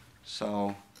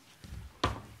 So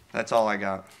that's all I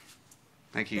got.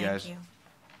 Thank you, guys. Thank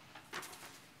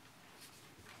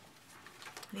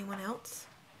you. Anyone else?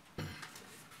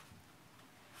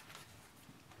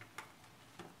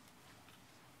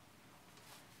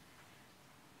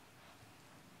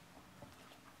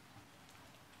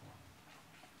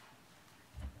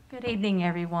 Good evening,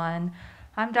 everyone.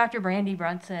 I'm Dr. Brandy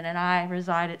Brunson, and I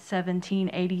reside at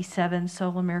 1787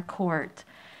 Solomere Court.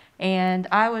 And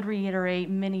I would reiterate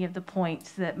many of the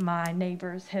points that my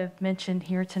neighbors have mentioned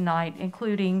here tonight,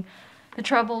 including the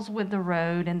troubles with the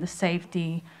road and the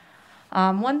safety.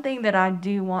 One thing that I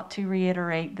do want to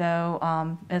reiterate,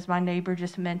 though, as my neighbor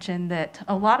just mentioned, that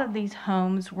a lot of these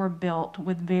homes were built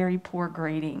with very poor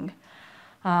grading.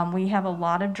 We have a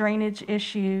lot of drainage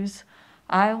issues.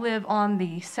 I live on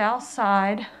the south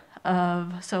side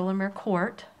of Solomere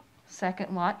Court,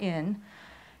 second lot in,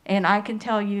 and I can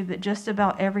tell you that just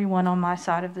about everyone on my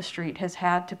side of the street has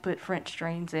had to put French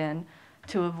drains in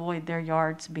to avoid their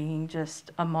yards being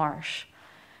just a marsh.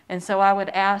 And so I would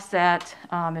ask that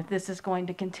if this is going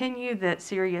to continue, that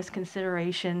serious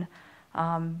consideration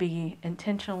be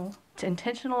intentional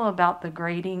about the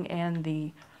grading and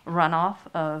the runoff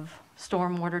of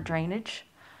stormwater drainage.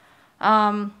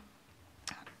 Another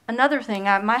thing,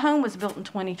 my home was built in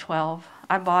 2012.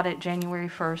 I bought it January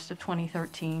 1st of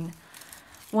 2013.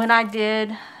 When I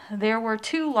did, there were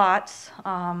 2 lots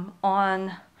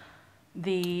on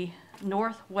the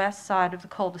northwest side of the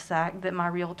cul-de-sac that my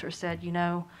realtor said, you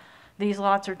know, these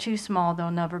lots are too small, they'll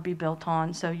never be built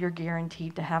on, so you're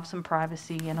guaranteed to have some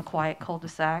privacy in a quiet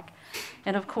cul-de-sac.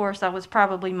 And of course, that was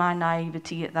probably my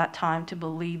naivety at that time to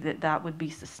believe that that would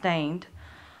be sustained.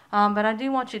 But I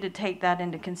do want you to take that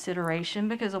into consideration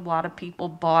because a lot of people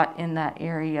bought in that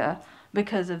area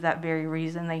because of that very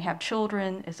reason. They have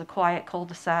children, it's a quiet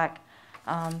cul-de-sac.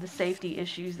 The safety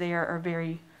issues there are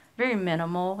very, very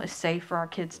minimal. It's safe for our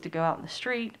kids to go out in the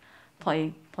street,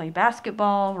 play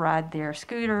basketball, ride their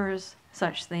scooters,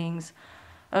 such things.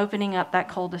 Opening up that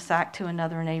cul-de-sac to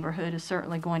another neighborhood is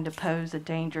certainly going to pose a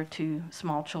danger to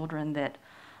small children that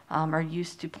are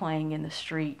used to playing in the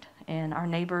street. And our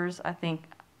neighbors, I think,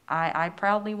 I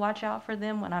proudly watch out for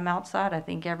them when I'm outside. I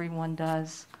think everyone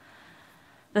does.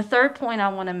 The third point I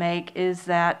want to make is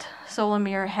that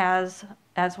Solomir has,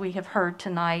 as we have heard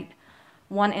tonight,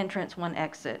 1 entrance, 1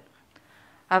 exit.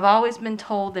 I've always been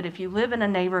told that if you live in a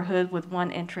neighborhood with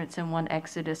 1 entrance and 1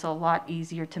 exit, it's a lot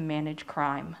easier to manage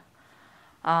crime.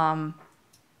 I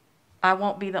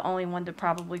won't be the only one to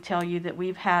probably tell you that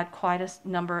we've had quite a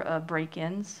number of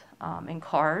break-ins in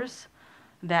cars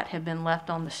that have been left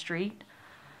on the street.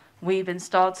 We've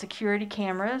installed security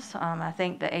cameras. I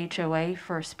thank the HOA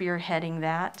for spearheading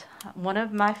that. One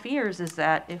of my fears is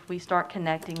that if we start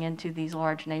connecting into these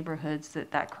large neighborhoods,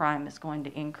 that crime is going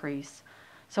to increase.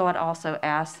 So I'd also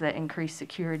ask that increased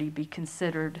security be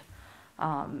considered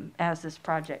as this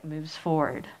project moves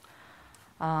forward.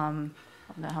 I don't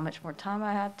know how much more time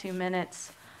I have, 2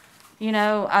 minutes. You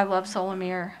know, I love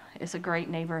Solomir. It's a great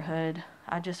neighborhood.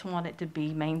 I just want it to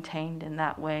be maintained in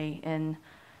that way. And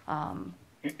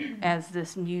as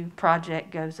this new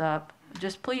project goes up,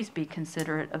 just please be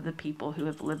considerate of the people who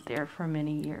have lived there for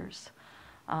many years.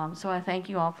 So I thank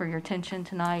you all for your attention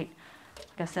tonight.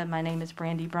 Like I said, my name is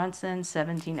Brandy Brunson,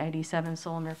 1787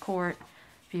 Solomir Court.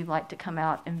 If you'd like to come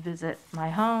out and visit my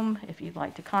home, if you'd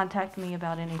like to contact me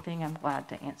about anything, I'm glad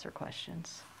to answer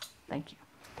questions. Thank you.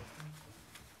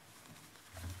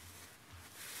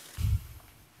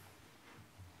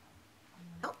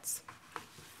 Else?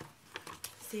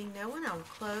 Seeing no one, I will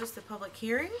close the public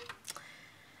hearing.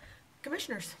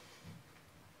 Commissioners.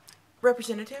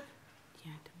 Representative?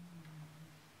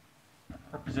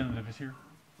 Representative is here.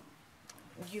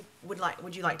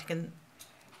 Would you like to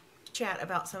chat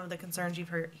about some of the concerns you've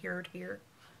heard here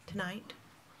tonight?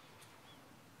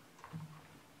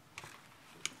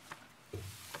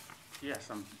 Yes,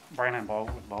 I'm Brandon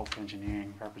Bolt with Bolt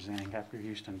Engineering, representing Upper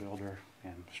Houston Builder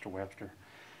and Mr. Webster.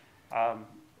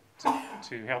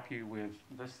 To help you with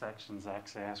this section's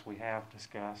access, we have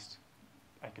discussed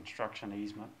a construction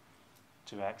easement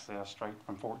to access straight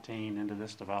from 14 into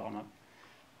this development.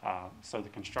 So the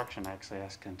construction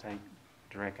access can take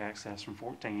direct access from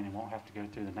 14 and won't have to go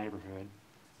through the neighborhood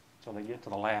until they get to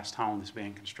the last home that's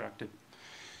being constructed.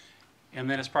 And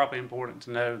then it's probably important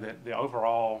to know that the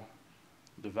overall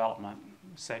development,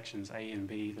 sections A and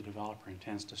B, the developer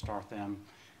intends to start them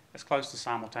as close to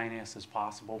simultaneous as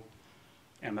possible,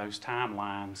 and those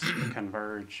timelines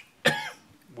converge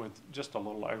with just a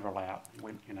little overlap.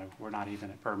 We're not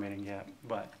even at permitting yet,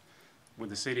 but with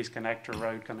the city's connector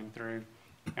road coming through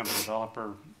and the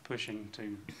developer pushing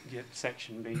to get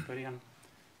section B put in,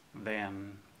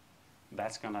 then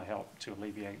that's going to help to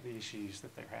alleviate the issues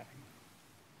that they're having.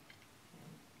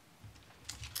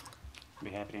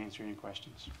 Be happy to answer any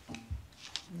questions.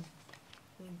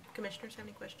 Commissioners have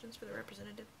any questions for the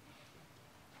representative?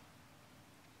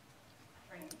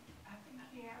 I think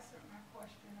he answered my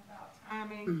question about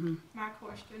timing. My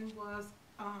question was,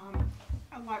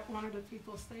 like one of the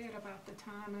people said about the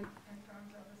timing in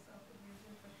terms of the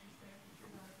subdivision, but you said that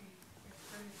you're going to be as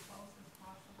pretty as close as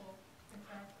possible in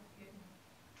terms of getting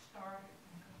started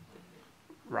and completed.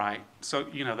 Right. So,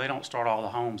 they don't start all the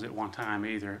homes at one time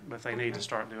either, but they need to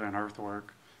start doing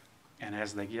earthwork. And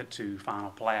as they get to final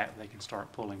plat, they can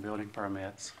start pulling building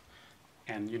permits.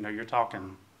 And, you're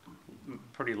talking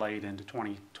pretty late into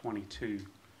 2022,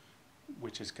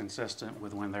 which is consistent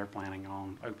with when they're planning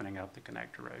on opening up the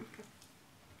connector road.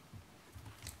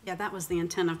 Yeah, that was the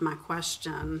intent of my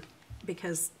question,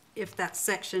 because if that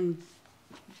second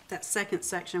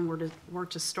section were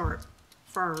to start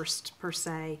first, per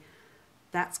se,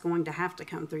 that's going to have to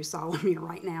come through Solomir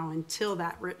right now until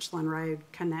that Richland Road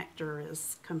connector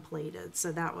is completed.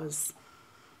 So that was,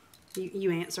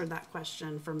 you answered that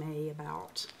question for me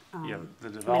about, Yeah, the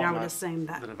I would development, assume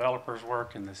that. the developer's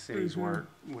work and the city's work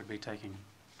would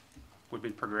be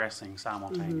progressing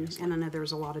simultaneously. And I know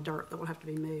there's a lot of dirt that will have to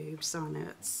be moved, so I know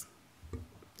it's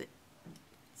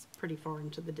pretty far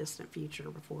into the distant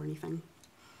future before anything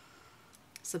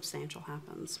substantial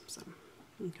happens, so,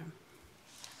 okay.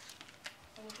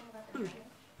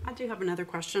 I do have another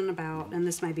question about, and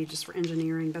this may be just for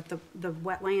engineering, but the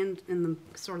wetland in the,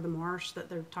 sort of the marsh that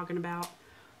they're talking about,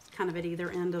 kind of at either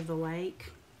end of the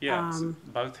lake. Yeah, it's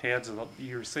both heads of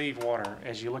you receive water.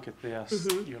 As you look at this,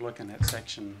 you're looking at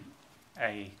section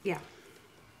A. Yeah.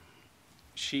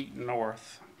 Sheet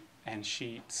north and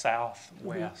sheet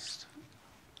southwest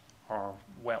are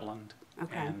wetland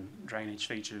and drainage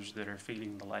features that are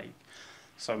feeding the lake.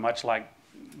 So much like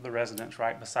the residents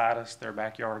right beside us, their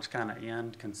backyards kind of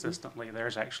end consistently.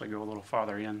 Theirs actually go a little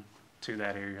farther in to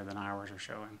that area than ours are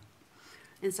showing.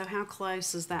 And so how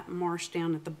close is that marsh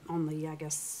down at on the, I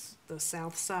guess, the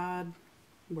south side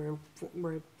where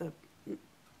the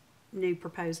new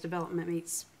proposed development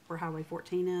meets where Highway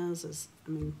 14 is, I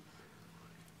mean.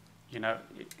 You know,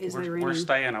 Is we're there any-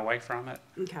 staying away from it.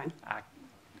 Okay.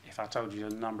 If I told you a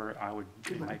number, I would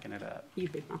be making it up.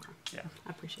 You'd be, okay. Yeah. I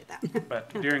appreciate that. But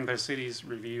during the city's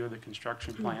review of the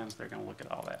construction plans, they're gonna look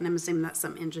at all that. And I'm assuming that's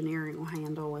some engineering will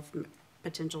handle with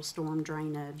potential storm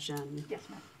drainage and. Yes,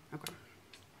 ma'am. Okay.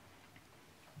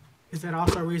 Is that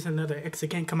also a reason that the exit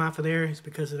can't come out of there is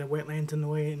because of the wetlands in the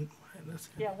way? And that's,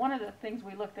 Yeah, one of the things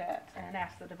we looked at and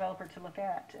asked the developer to look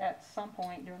at some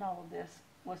point during all of this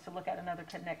was to look at another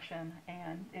connection,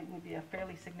 and it would be a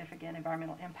fairly significant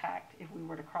environmental impact if we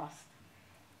were to cross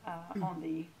on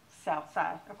the south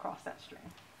side across that stream.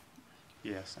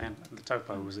 Yes, and the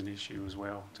topo was an issue as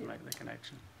well to make the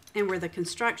connection. And where the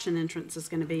construction entrance is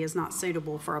gonna be is not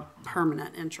suitable for a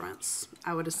permanent entrance,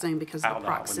 I would assume, because of the Aldott would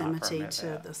not proximity permit to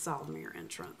that. the Solomir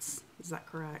entrance. Is that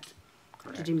correct?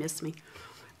 Correct. Did you miss me?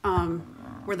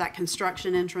 Where that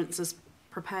construction entrance is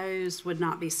proposed would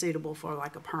not be suitable for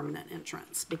like a permanent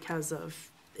entrance because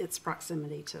of its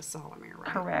proximity to Solomir, right?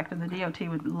 Correct, and the DOT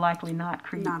would likely not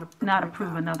Not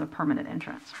approve another permanent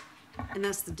entrance. And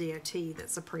that's the DOT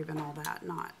that's approving all that,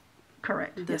 not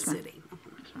Correct. the Yes, ma'am. city.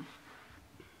 Yes, ma'am.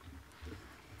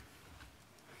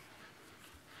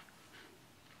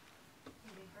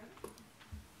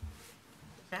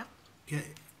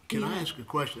 Can I ask a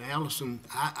question, Allison?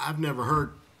 I've never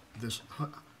heard this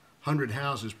 100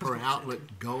 houses per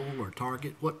outlet goal or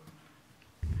target. What?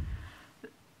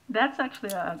 That's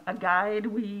actually a guide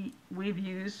we've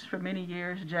used for many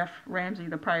years. Jeff Ramsey,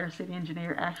 the prior city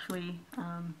engineer, actually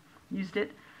used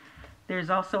it. There's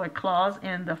also a clause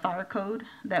in the fire code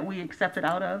that we accepted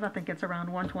out of. I think it's around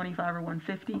 125 or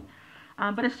 150.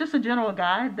 But it's just a general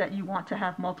guide that you want to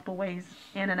have multiple ways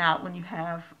in and out when you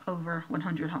have over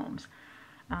 100 homes.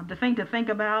 The thing to think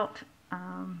about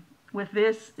with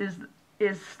this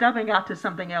is stubbing out to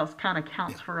something else kind of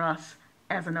counts for us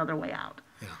as another way out.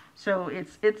 Yeah. So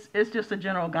it's just a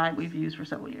general guide we've used for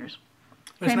several years.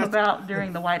 It's Came not- about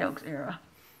during the White Oaks era.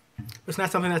 it's not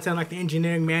something that's in like the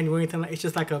engineering manual or anything like. It's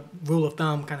just like a rule of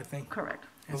thumb kind of thing. Correct.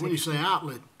 But when you say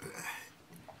outlet,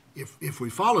 if we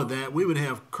followed that, we would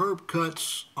have curb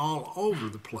cuts all over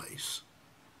the place.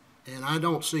 And I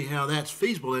don't see how that's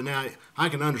feasible. And now I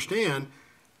can understand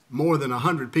more than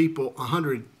 100 people,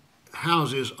 100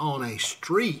 houses on a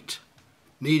street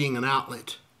needing an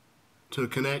outlet to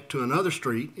connect to another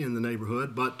street in the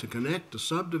neighborhood, but to connect a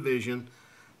subdivision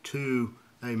to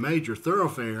a major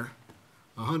thoroughfare,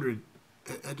 100,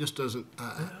 it just doesn't.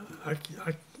 I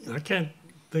can't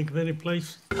think of any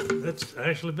place that's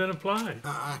actually been applied.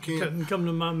 I can't. Doesn't come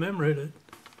to my memory that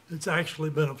it's actually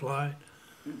been applied.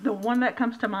 The one that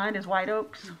comes to mind is White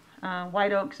Oaks.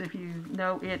 White Oaks, if you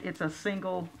know it, it's a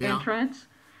single entrance,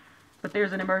 but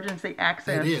there's an emergency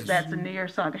access that's near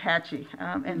Sagahatchee,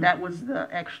 and that was the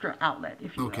extra outlet,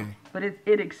 if you will. But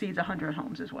it exceeds 100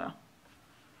 homes as well.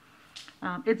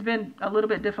 It's been a little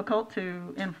bit difficult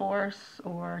to enforce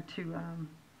or to,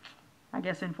 I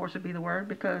guess enforce would be the word,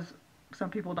 because some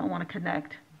people don't want to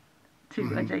connect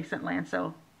to adjacent land,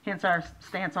 so hence our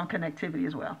stance on connectivity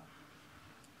as well.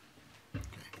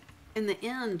 And the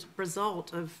end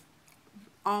result of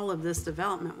all of this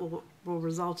development will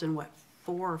result in what,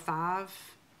 4 or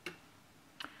 5?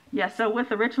 Yeah, so with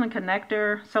the Richland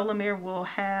connector, Solomir will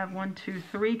have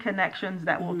 3 connections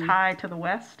that will tie to the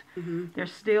west.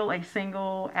 There's still a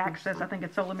single access, I think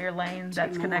it's Solomir Lane,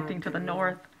 that's connecting to the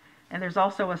north. And there's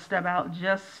also a stub out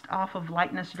just off of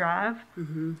Lightness Drive.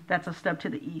 That's a stub to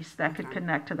the east that could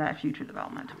connect to that future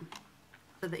development.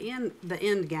 So the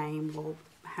end game will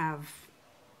have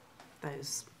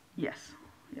those Yes.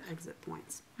 Yes. exit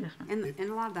points. Yes, ma'am. And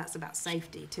a lot of that's about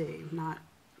safety too, not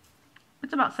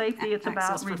It's about safety, it's about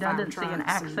access for fire redundancy and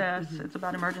trucks and- access, it's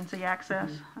about emergency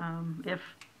access. If,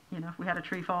 if we had a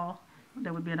tree fall,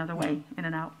 there would be another way in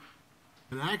and out.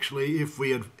 And actually, if we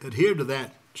had adhered to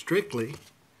that strictly,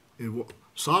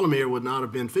 Solomir would not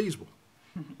have been feasible,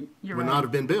 You're would right. not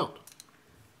have been built.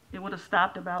 It would have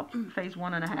stopped about phase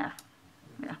 1.5.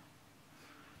 Yeah.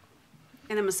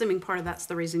 And I'm assuming part of that's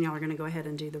the reason y'all are gonna go ahead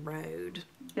and do the road.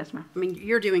 Yes, ma'am. I mean,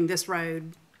 you're doing this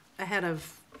road ahead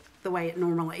of the way it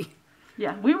normally.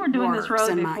 Yeah, we were doing this works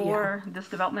road in my- before this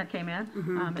development came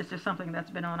in. It's just something that's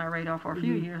been on our radar for a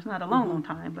few years, not a long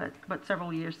time, but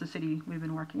several years, the city, we've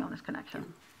been working on this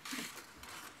connection.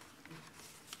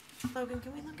 Logan,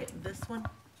 can we look at this one?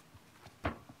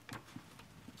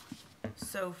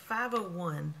 So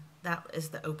 501, that is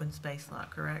the open space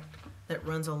lot, correct? That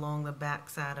runs along the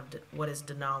backside of what is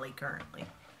Denali currently.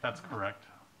 That's correct.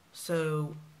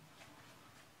 So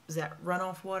is that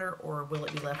runoff water or will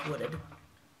it be left wooded?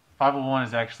 501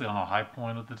 is actually on a high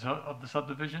point of the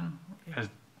subdivision. Okay.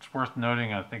 It's worth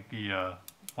noting, I think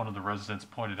one of the residents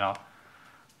pointed out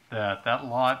that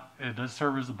lot, it does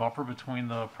serve as a buffer between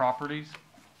the properties.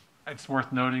 It's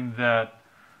worth noting that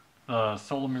the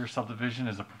Solomir subdivision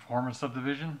is a performance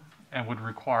subdivision and would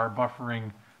require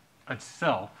buffering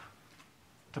itself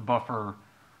to buffer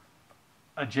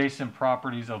adjacent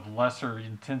properties of lesser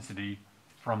intensity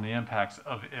from the impacts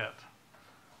of it.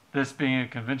 This being a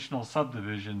conventional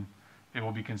subdivision, it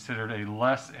will be considered a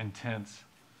less intense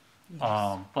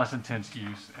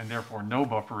use, and therefore no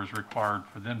buffer is required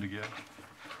for them to give.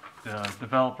 The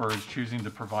developer is choosing to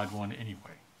provide one anyway.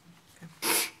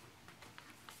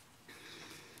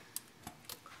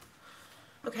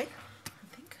 Okay,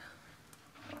 I think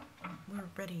we're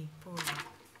ready for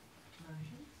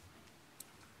motion.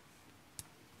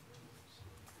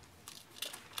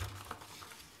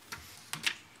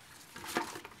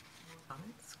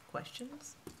 Comments,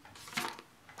 questions?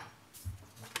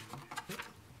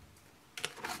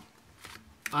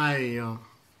 I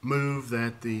move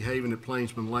that the Haven at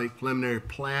Plainsman Lake preliminary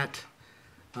plat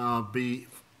be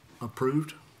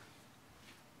approved.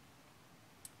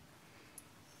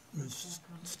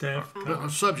 Staff,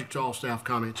 Subject to all staff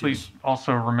comments. Please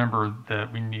also remember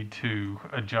that we need to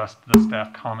adjust the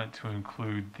staff comment to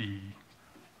include the,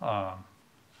 did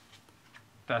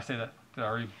I say that? Did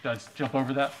I jump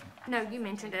over that? No, you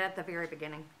mentioned it at the very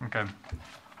beginning. Okay.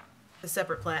 The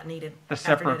separate plat needed. The after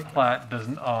separate dedication. plat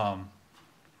doesn't,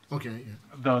 Okay,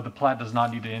 yeah. the plat does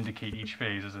not need to indicate each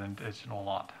phase as an additional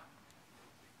lot.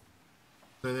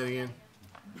 Say that again.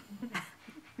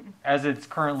 As it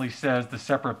currently says, the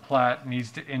separate plat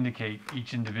needs to indicate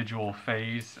each individual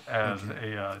phase as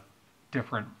a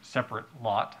different separate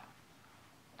lot.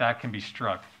 That can be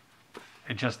struck.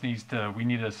 It just needs to, we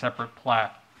need a separate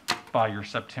plat by your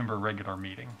September regular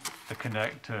meeting to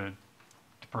connect, to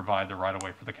provide the right of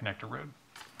way for the connector road.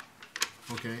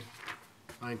 Okay,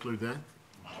 I include that.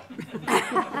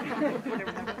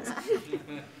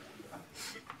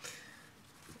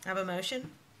 I have a motion.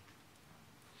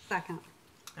 Second.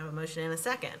 I have a motion and a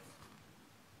second.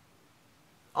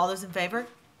 All those in favor?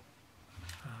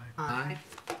 Aye.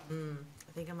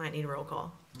 I think I might need a roll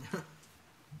call.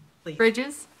 Please.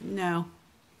 Bridges, No.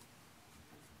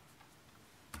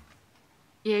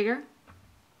 Yeager,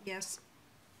 Yes.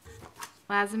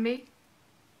 Lazenby,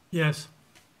 yes.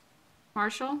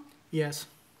 Marshall, Yes.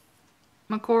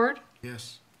 McCord,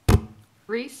 Yes.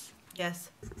 Reese, Yes.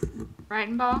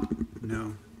 Breitenball,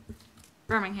 No.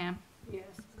 Birmingham. Yes.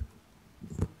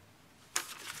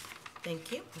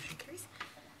 Thank you. Motion carries.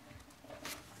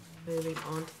 Moving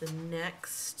on to the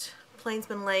next.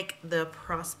 Plainsman Lake, the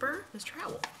Prosper. Mr.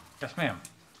 Howell. Yes, ma'am.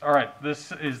 All right,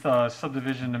 this is the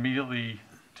subdivision immediately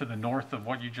to the north of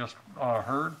what you just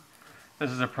heard. This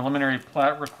is a preliminary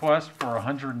plat request for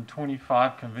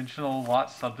 125 conventional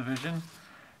lot subdivision.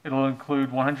 It'll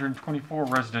include 124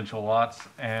 residential lots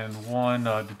and one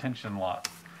detention lot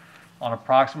on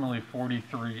approximately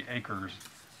 43 acres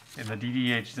in the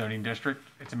DDH zoning district.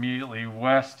 It's immediately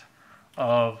west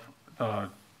of the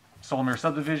Solomir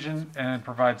subdivision and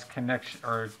provides connection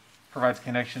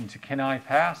to Kenai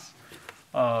Pass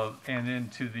and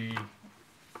into the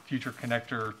future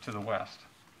connector to the west.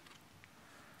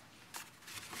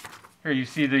 Here you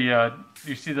see how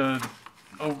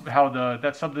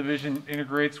that subdivision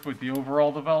integrates with the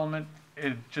overall development.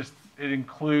 It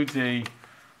includes a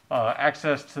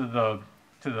access to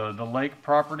the lake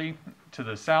property to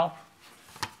the south,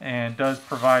 and does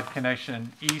provide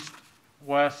connection east,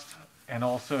 west, and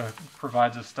also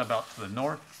provides a stub out to the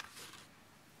north.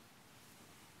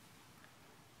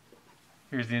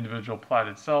 Here's the individual plat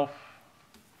itself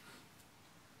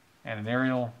and an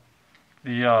aerial.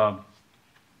 The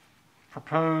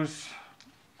proposed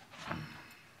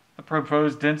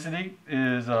density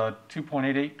is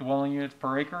 2.88 dwelling units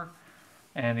per acre,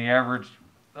 and the average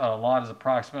lot is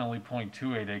approximately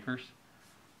 0.28 acres.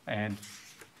 And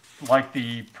like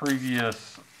the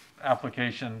previous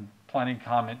application, planning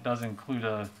comment does include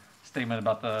a statement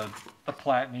about the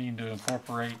plat needing to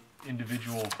incorporate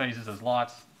individual phases as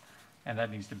lots, and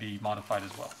that needs to be modified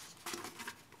as well,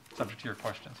 subject to your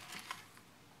questions.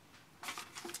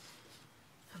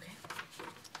 Okay,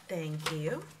 thank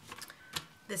you.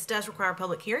 This does require a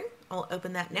public hearing. I'll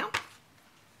open that now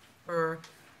for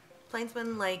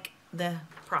Plainsman Lake, the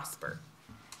Prosper.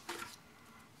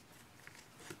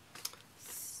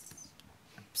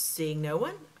 Seeing no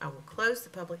one, I will close the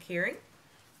public hearing.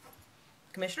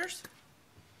 Commissioners?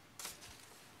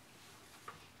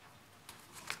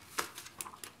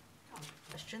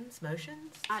 Questions,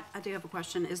 motions? I do have a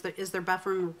question. Is there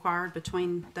buffering required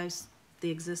between the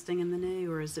existing and the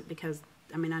new, or is it because,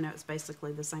 I mean, I know it's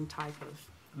basically the same type of.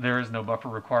 There is no buffer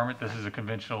requirement. This is a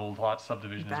conventional lot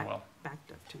subdivision as well.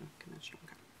 Backed up to conventional,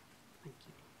 okay. Thank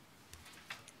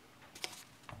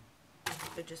you.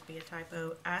 Could just be a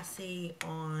typo. I see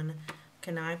on,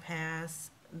 can I pass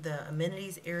the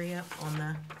amenities area on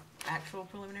the actual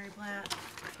preliminary plat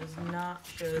does not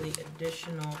show the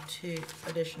additional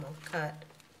cut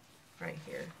right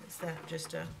here. Is that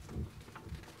just a?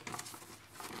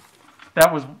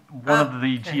 That was one of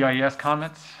the okay. GIS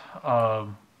comments.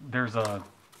 There's a,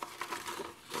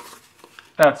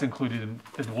 that's included in,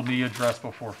 it will be addressed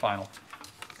before final.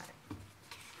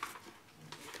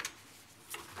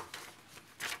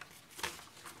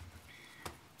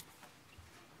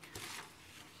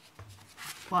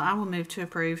 Well, I will move to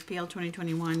approve PL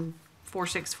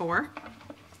 2021-464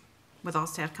 with all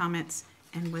staff comments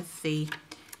and with the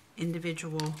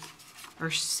individual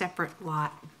or separate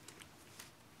lot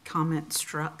comment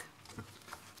stricken.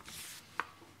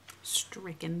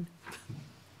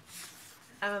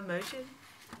 I have a motion.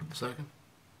 Second?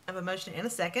 I have a motion and a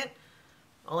second.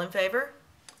 All in favor?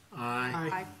 Aye.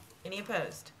 Aye. Any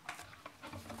opposed?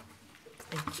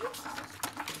 Thank you.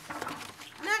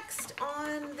 Next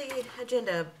on the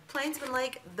agenda, Plainsman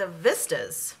Lake, the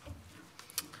Vistas.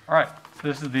 All right,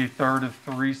 this is the third of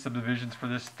three subdivisions for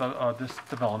this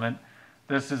development.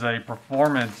 This is a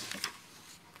performance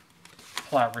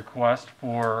plat request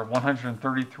for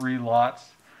 133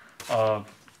 lots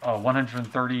of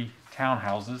 130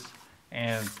 townhouses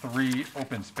and 3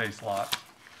 open space lots.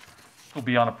 It will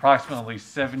be on approximately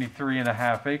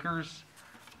 73.5 acres.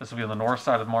 This will be on the north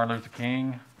side of Martin Luther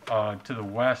King, to the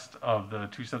west of the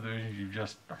 2 subdivisions you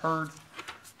just heard.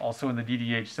 Also in the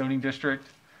DDH zoning district.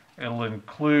 It'll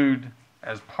include,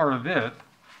 as part of it,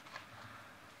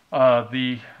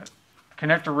 the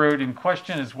connector road in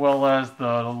question, as well as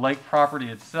the lake property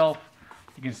itself.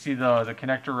 You can see the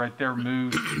connector right there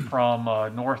moves from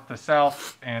north to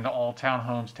south, and all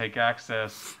townhomes take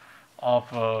access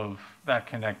off of that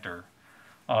connector,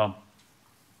 off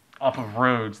of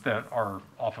roads that are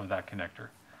off of that connector.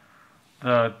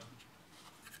 The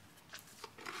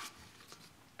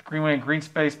Greenway and Green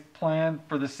Space plan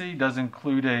for the city does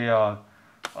include a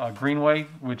greenway,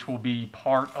 which will be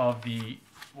part of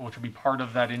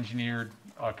that engineered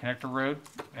connector road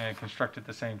and constructed at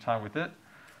the same time with it.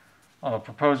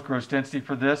 Proposed gross density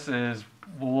for this is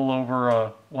a little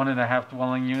over 1.5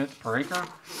 dwelling units per acre,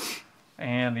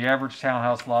 and the average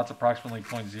townhouse lot's approximately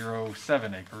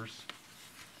 0.07 acres.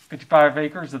 55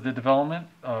 acres of the development,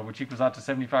 which equals out to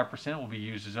 75%, will be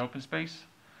used as open space.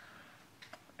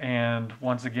 And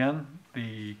once again,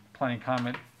 the planning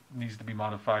comment needs to be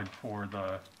modified for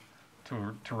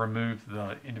to remove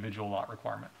the individual lot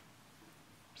requirement.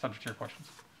 Subject to your questions.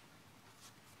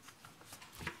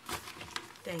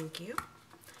 Thank you.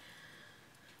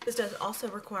 This does also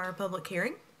require a public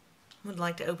hearing. Would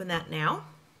like to open that now.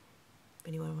 If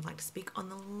anyone would like to speak on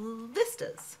the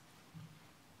vistas.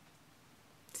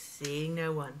 Seeing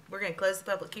no one. We're going to close the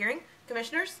public hearing.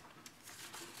 Commissioners?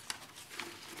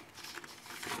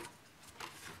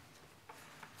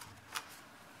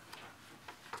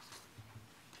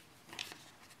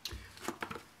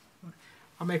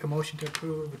 I'll make a motion to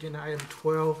approve agenda item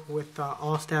 12 with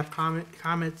all staff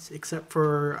comments except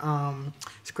for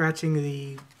scratching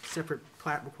the separate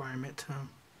plat requirement.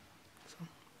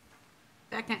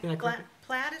 Second. Did I correct it?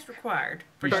 Plat is required.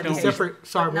 But the separate,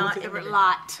 sorry, but what not was it? individual.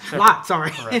 Lot. Lot,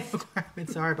 sorry. Correct.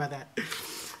 Sorry about that.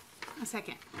 A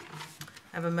second.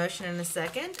 I have a motion and a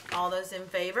second. All those in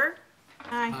favor?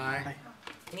 Aye. Aye.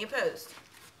 Any opposed?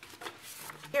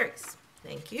 Carries.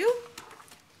 Thank you.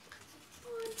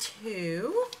 On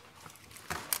to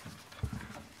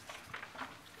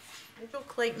Mitchell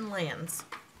Clayton Lands.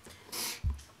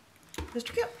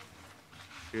 Mr. Kip.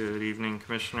 Good evening,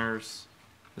 Commissioners.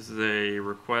 This is a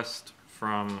request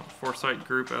from Foresight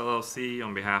Group LLC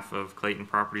on behalf of Clayton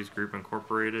Properties Group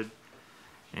Incorporated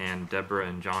and Deborah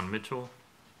and John Mitchell,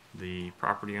 the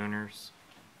property owners.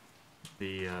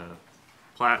 The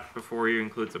plat before you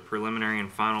includes a preliminary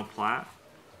and final plat.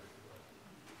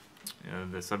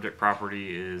 The subject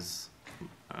property is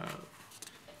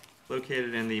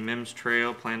located in the Mims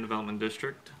Trail Plan Development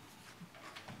District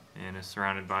and is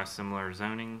surrounded by similar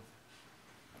zoning.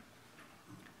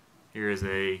 Here is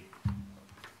a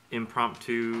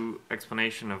impromptu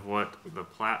explanation of what the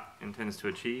plat intends to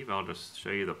achieve. I'll just show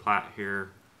you the plat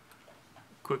here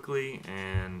quickly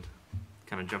and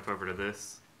kind of jump over to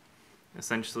this.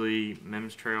 Essentially,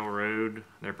 Mims Trail Road,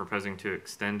 they're proposing to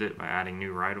extend it by adding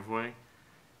new right-of-way.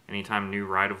 Anytime new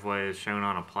right-of-way is shown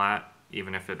on a plat,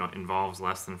 even if it involves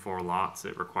less than 4 lots,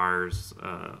 it requires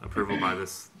approval by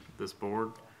this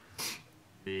board.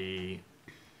 The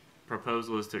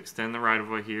proposal is to extend the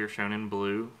right-of-way here, shown in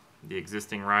blue. The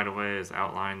existing right-of-way is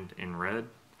outlined in red.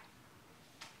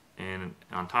 And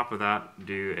on top of that,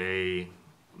 do a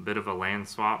bit of a land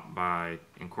swap by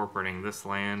incorporating this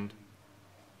land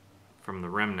from the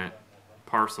remnant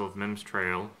parcel of Mims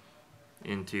Trail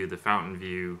into the Fountain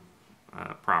View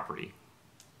property.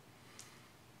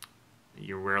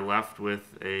 We're left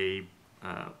with a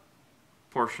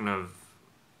portion of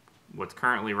what's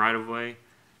currently right-of-way,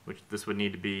 which this would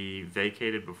need to be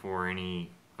vacated before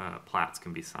any plats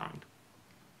can be signed.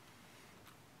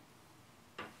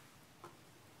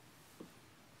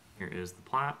 Here is the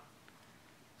plat.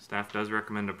 Staff does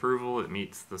recommend approval. It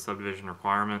meets the subdivision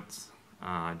requirements.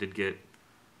 I did get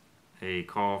a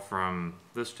call from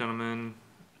this gentleman.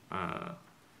 I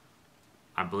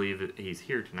believe that he's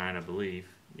here tonight, I believe.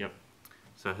 Yep.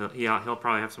 So he'll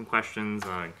probably have some questions,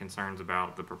 concerns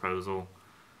about the proposal.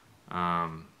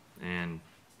 And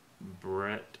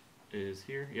Brett is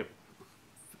here. Yep.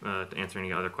 To answer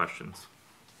any other questions.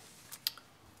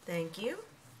 Thank you.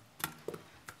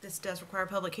 This does require a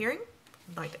public hearing.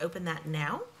 I'd like to open that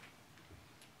now.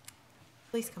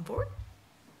 Please come forward.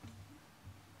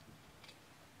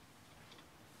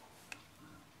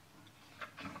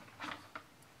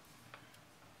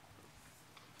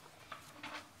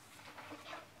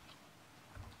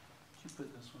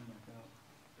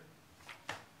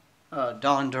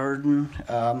 Don Durden.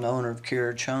 I'm the owner of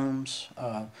Carriage Homes.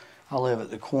 I live at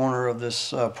the corner of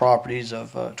this properties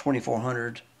of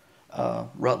 2400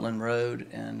 Rutland Road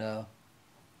and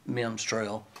Mims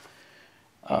Trail.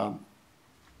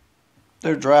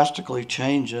 They're drastically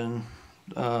changing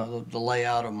the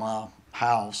layout of my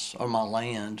house or my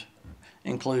land,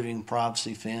 including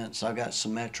privacy fence. I got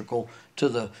symmetrical to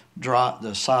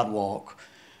the sidewalk.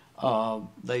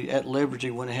 They at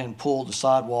Liberty went ahead and pulled the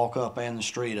sidewalk up and the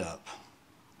street up.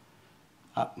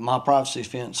 My privacy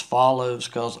fence follows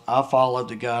because I followed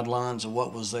the guidelines of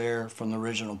what was there from the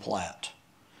original plat.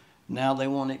 Now they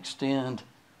want to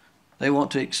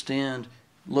extend.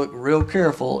 Look real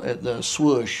careful at the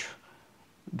swoosh,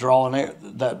 drawing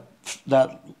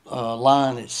that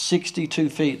line at 62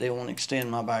 feet. They want to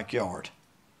extend my backyard.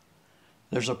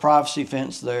 There's a privacy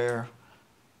fence there.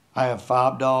 I have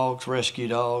 5 dogs, rescue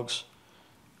dogs.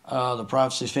 The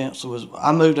privacy fence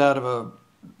I moved out of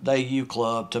the AU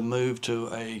club to move to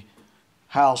a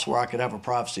house where I could have a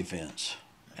privacy fence.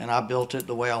 And I built it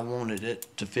the way I wanted it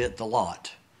to fit the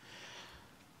lot.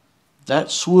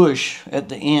 That swoosh at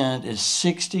the end is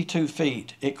 62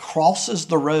 feet. It crosses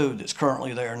the road that's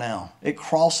currently there now. It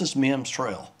crosses Mims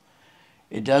Trail.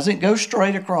 It doesn't go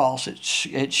straight across.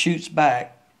 It shoots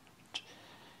back.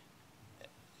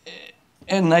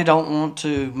 And they don't want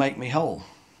to make me whole.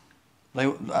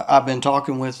 I've been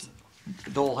talking with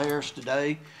Dole Harris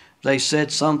today. They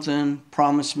said something,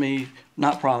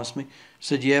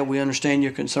 said, yeah, we understand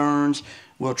your concerns.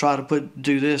 We'll try to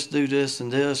do this,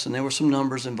 and this. And there were some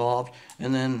numbers involved.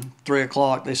 And then 3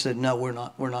 o'clock, they said, no, we're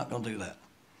not going to do that.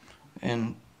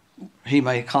 And he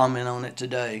may comment on it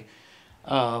today.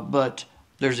 But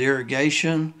there's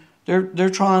irrigation. They're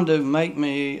trying to make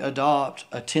me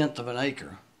adopt 1/10 of an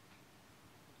acre.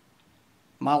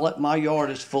 My yard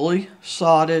is fully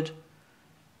sodded,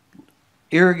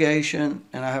 irrigation,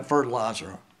 and I have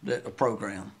fertilizer, a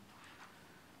program.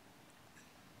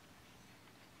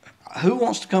 Who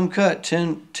wants to come cut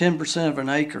 10% of an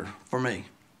acre for me?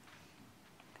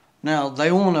 Now,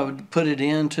 they want to put it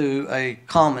into a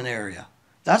common area.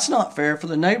 That's not fair for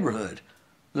the neighborhood.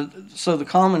 So the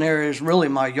common area is really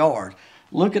my yard.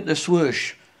 Look at the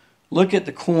swoosh. Look at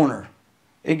the corner.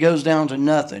 It goes down to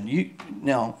nothing.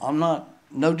 Now, I'm not,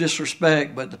 no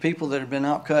disrespect, but the people that have been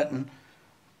out cutting,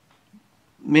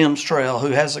 Mims Trail,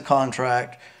 who has a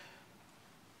contract,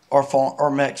 are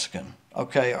Mexican,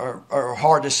 okay, are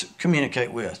hard to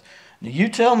communicate with. Now, you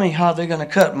tell me how they're going to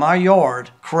cut my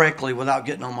yard correctly without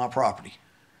getting on my property.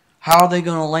 How are they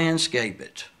going to landscape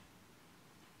it?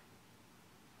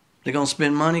 They're going to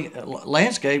spend money.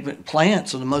 Landscape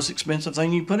plants are the most expensive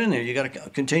thing you put in there. You got to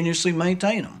continuously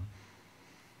maintain them.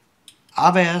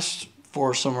 I've asked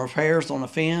for some repairs on the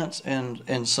fence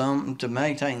and some to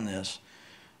maintain this,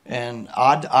 and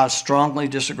I strongly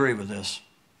disagree with this.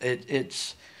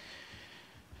 It's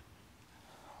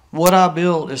what I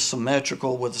built is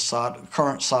symmetrical with the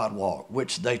current sidewalk,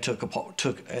 which they took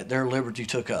at their liberty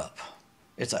took up.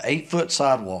 It's an 8-foot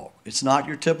sidewalk. It's not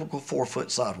your typical 4-foot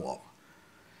sidewalk.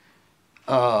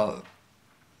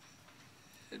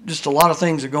 Just a lot of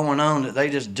things are going on that they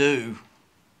just do,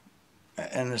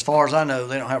 and as far as I know,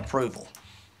 they don't have approval.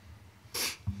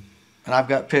 And I've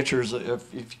got pictures.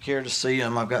 If you care to see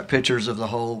them, I've got pictures of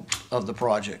the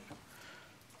project.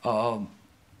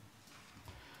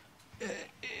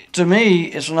 To me,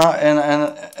 it's not, and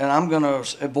I'm going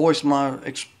to voice my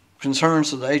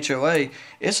concerns to the HOA.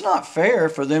 It's not fair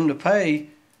for them to pay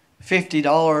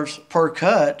 $50 per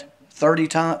cut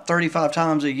 35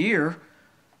 times a year,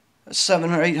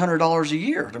 $700 or $800 a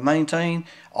year to maintain.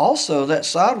 Also, that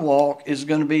sidewalk is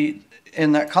going to be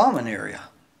in that common area.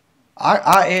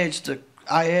 I edged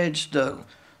the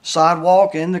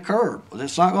sidewalk and the curb.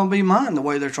 It's not going to be mine the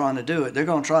way they're trying to do it. They're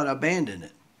going to try to abandon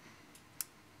it.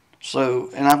 So,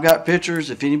 and I've got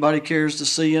pictures, if anybody cares to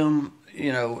see them,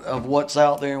 you know, of what's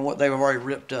out there and what they've already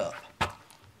ripped up.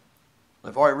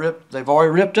 They've already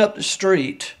ripped up the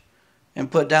street and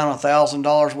put down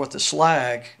 $1,000 worth of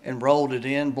slag and rolled it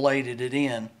in, bladed it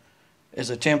in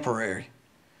as a temporary.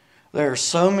 There are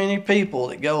so many people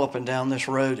that go up and down this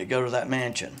road that go to that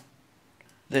mansion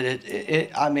that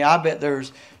I mean, I bet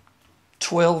there's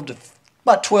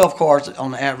about 12 cars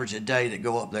on average a day that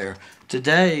go up there.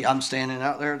 Today, I'm standing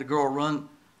out there, the girl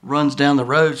runs down the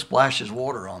road, splashes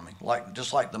water on me,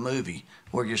 just like the movie,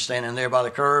 where you're standing there by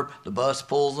the curb, the bus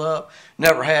pulls up.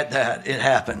 Never had that. It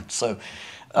happened. So,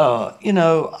 you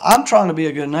know, I'm trying to be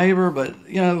a good neighbor, but,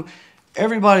 you know,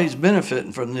 everybody's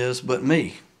benefiting from this but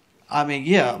me. I mean,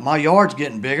 yeah, my yard's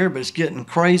getting bigger, but it's getting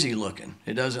crazy looking.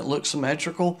 It doesn't look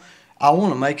symmetrical. I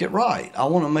want to make it right. I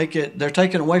want to make it, they're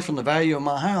taking away from the value of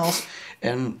my house,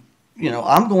 and you know,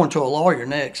 I'm going to a lawyer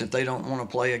next if they don't want to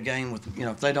play a game with, you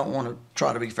know, if they don't want to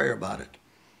try to be fair about it.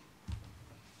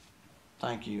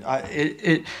 Thank you.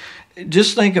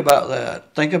 Just think about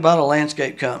that. Think about a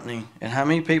landscape company and how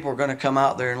many people are going to come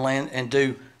out there and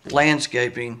do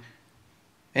landscaping,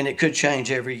 and it could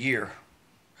change every year,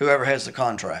 whoever has the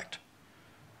contract.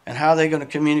 And how are they going to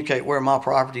communicate where my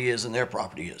property is and their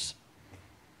property is?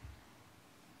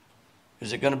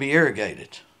 Is it going to be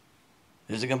irrigated?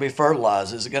 Is it going to be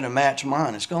fertilized? Is it going to match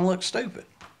mine? It's going to look stupid.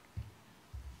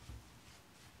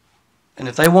 And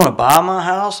if they want to buy my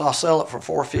house, I'll sell it for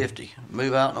 $450,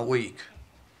 move out in a week.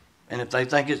 And if they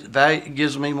think it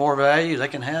gives me more value, they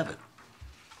can have it.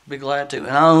 Be glad to.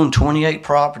 And I own 28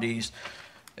 properties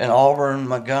in Auburn,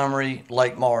 Montgomery,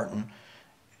 Lake Martin.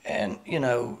 And, you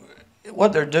know,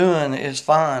 what they're doing is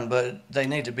fine, but they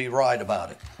need to be right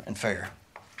about it and fair.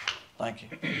 Thank you.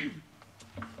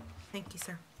 Thank you,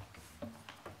 sir.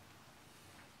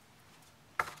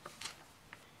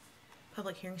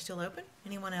 Public hearing still open?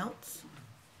 Anyone else?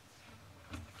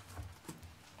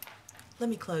 Let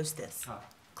me close this.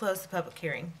 Close the public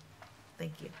hearing.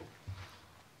 Thank you.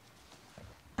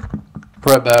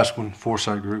 Brett Basquin,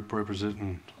 Foresight Group,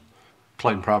 representing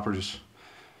Clayton Properties.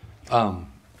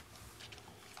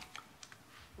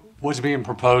 What's being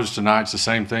proposed tonight is the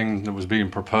same thing that was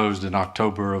being proposed in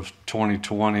October of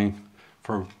 2020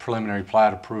 for preliminary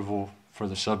plat approval for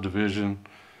the subdivision.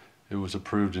 It was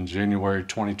approved in January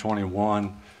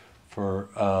 2021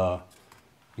 for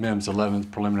MIM's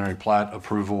 11th preliminary plat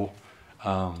approval.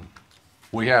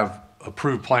 We have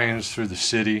approved plans through the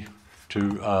city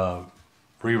to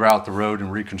reroute the road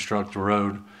and reconstruct the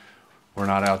road. We're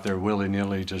not out there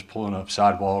willy-nilly just pulling up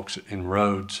sidewalks and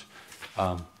roads.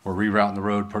 We're rerouting the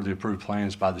road per the approved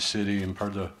plans by the city and per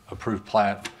the approved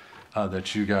plat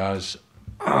that you guys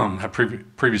have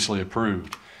previously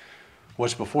approved.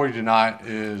 What's before you tonight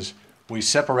is we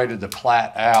separated the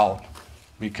plat out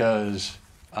because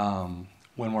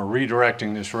when we're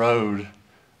redirecting this road,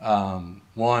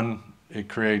 one, it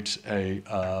creates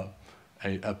a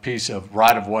piece of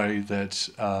right-of-way that's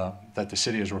that the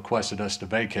city has requested us to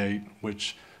vacate,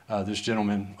 which this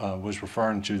gentleman was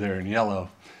referring to there in yellow.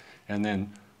 And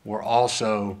then we're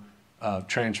also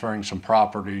transferring some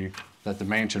property that the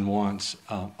mansion wants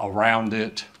around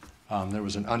it There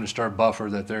was an undisturbed buffer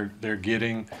that they're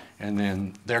getting, and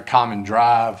then their common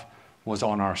drive was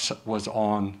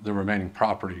on the remaining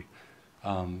property.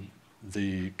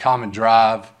 The common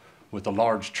drive with the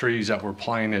large trees that were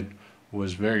planted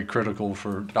was very critical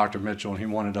for Dr. Mitchell, and he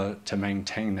wanted to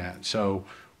maintain that. So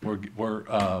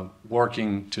we're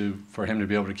working for him to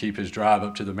be able to keep his drive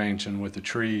up to the mansion with the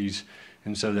trees.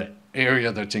 And so the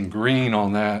area that's in green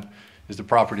on that is the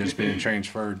property that's being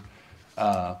transferred,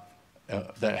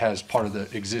 that has part of the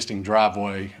existing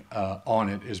driveway on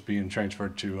it is being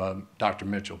transferred to Dr.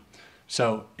 Mitchell.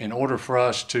 So in order for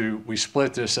us we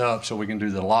split this up so we can do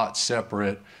the lots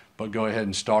separate, but go ahead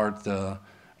and start the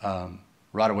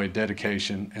right-of-way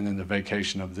dedication and then the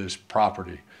vacation of this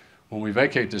property. When we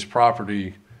vacate this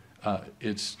property,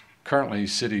 it's currently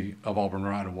City of Auburn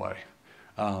right-of-way.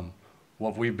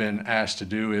 What we've been asked to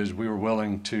do is we were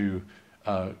willing to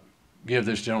give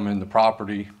this gentleman the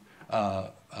property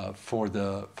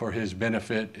for his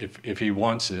benefit if he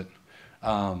wants it.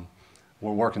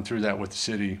 We're working through that with the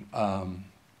city on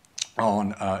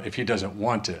if he doesn't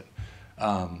want it.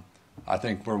 I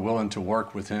think we're willing to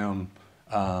work with him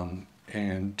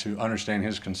and to understand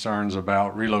his concerns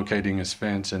about relocating his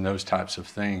fence and those types of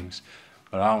things.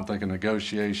 But I don't think a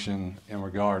negotiation in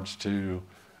regards to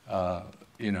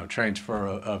transfer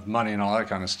of money and all that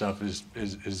kind of stuff is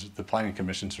the Planning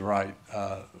Commission's right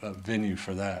venue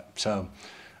for that. So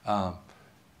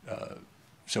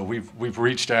so we've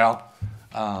reached out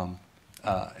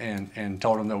and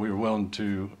told him that we were willing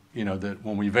to, that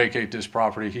when we vacate this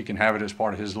property, he can have it as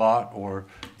part of his lot, or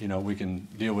we can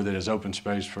deal with it as open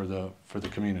space for the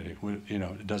community.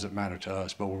 It doesn't matter to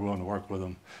us, but we're willing to work with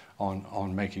him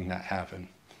on making that happen.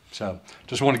 So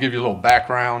just want to give you a little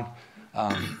background,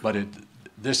 but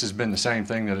this has been the same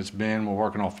thing that it's been. We're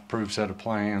working off the approved set of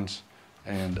plans,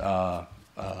 and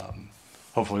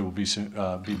hopefully we'll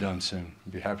be done soon.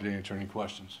 Be happy to answer any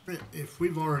questions. If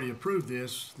we've already approved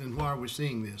this, then why are we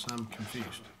seeing this? I'm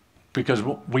confused. Because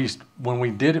when we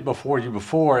did it before,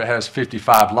 it has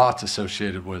 55 lots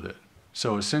associated with it.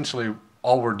 So essentially,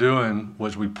 all we're doing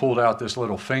was we pulled out this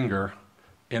little finger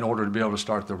in order to be able to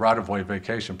start the right-of-way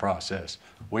vacation process.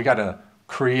 We got to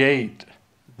create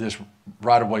this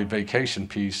right-of-way vacation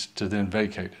piece to then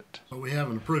vacate it. But we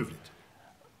haven't approved it.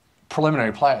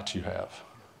 Preliminary plats you have.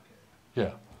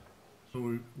 Yeah.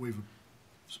 So we've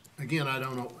again, I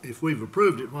don't know, if we've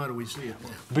approved it, why do we see it now?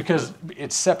 Because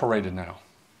it's separated now.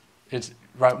 It's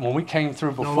right, when we came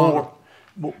through before,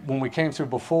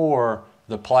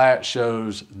 the plat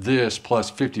shows this plus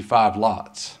 55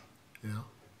 lots. Yeah.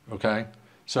 Okay?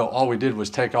 So all we did was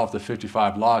take off the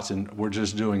 55 lots, and we're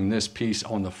just doing this piece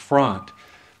on the front,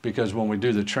 because when we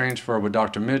do the transfer with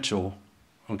Dr. Mitchell,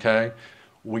 okay,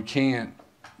 we can't,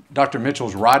 Dr.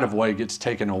 Mitchell's right-of-way gets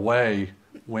taken away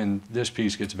when this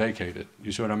piece gets vacated.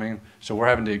 You see what I mean? So we're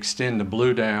having to extend the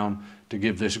blue down to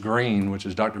give this green, which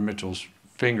is Dr. Mitchell's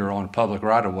finger on public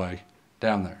right-of-way,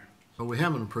 down there. So we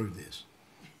haven't approved this.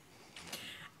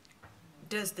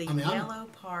 Does the yellow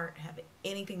part have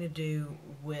anything to do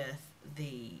with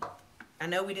I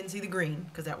know we didn't see the green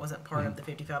because that wasn't part of the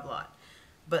 55 lot,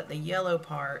 but the yellow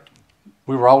part.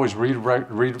 We were always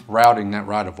rerouting that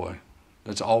right-of-way.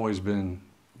 That's always been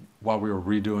why we were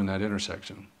redoing that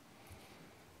intersection.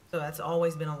 So that's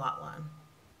always been a lot line.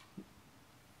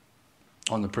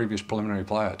 On the previous preliminary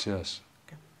plats, yes.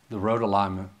 Okay. The road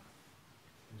alignment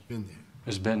It's been there.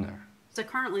 has been there. So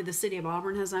currently, the city of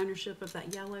Auburn has ownership of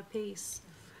that yellow piece,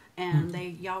 and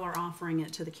y'all are offering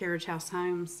it to the Carriage House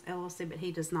Homes LLC, but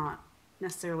he does not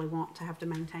necessarily want to have to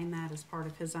maintain that as part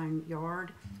of his own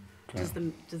yard. Okay. Does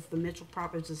the Mitchell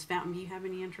property, does Fountain View have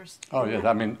any interest? Oh, in yeah, that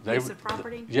I mean, they piece would, of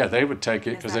property? yeah, they would take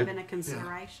it. Has 'Cause that they, been a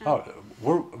consideration? oh,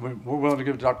 we're willing to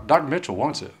give Dr. Mitchell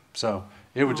wants it. So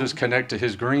it would just connect to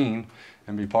his green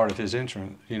and be part of his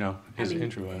entrance, his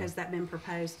entryway. Has that been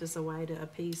proposed as a way to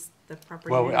appease the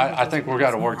property? Well, owners I as think well we've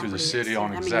got to as work through the property city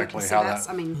on extent? exactly so how that's-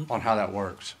 that, on how that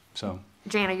works, so.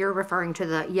 Jana, you're referring to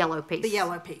the yellow piece. The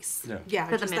yellow piece. Yeah. Yeah,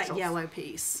 For the just that Mitchells. yellow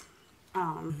piece.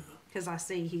 Because I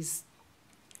see Yeah,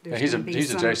 there's gonna be he's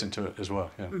some- adjacent to it as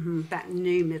well, yeah. that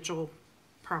new Mitchell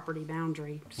property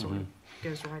boundary sort of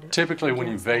goes right up. Typically, when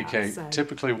you against that, vacate, so-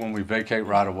 typically when we vacate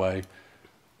right-of-way,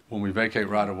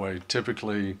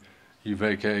 typically you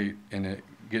vacate and it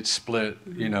gets split,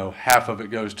 half of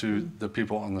it goes to the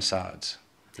people on the sides.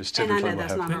 It's And I typically know what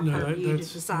that's not happens. our purview to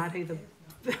that's- decide who the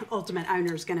ultimate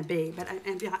owner is going to be, but I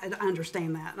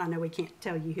understand that. I know we can't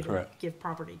tell you who to Correct. give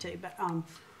property to, but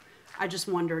I just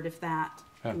wondered if that,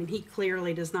 I Yeah. mean, he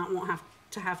clearly does not want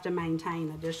to have to maintain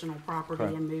additional property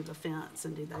Correct. and move a fence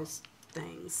and do those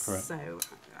things. Correct. So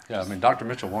Yeah, I mean, Dr.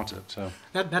 Mitchell wants it, so.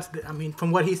 I mean,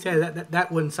 from what he said,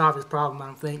 that wouldn't solve his problem, I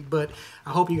don't think. But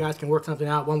I hope you guys can work something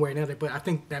out one way or another. But I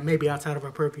think that may be outside of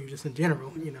our purview just in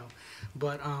general, you know.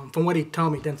 But from what he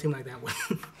told me, it doesn't seem like that would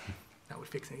that would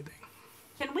fix anything.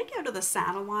 Can we go to the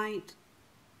satellite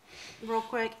real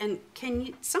quick? And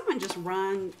can someone just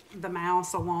run the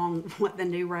mouse along what the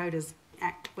new road is,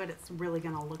 what it's really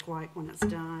going to look like when it's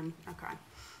done? Okay.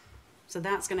 So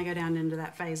that's going to go down into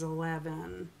that phase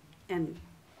 11 and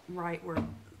right where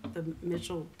the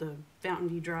Fountain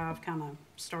View Drive kind of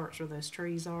starts where those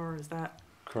trees are. Is that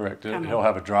Correct. kinda- He'll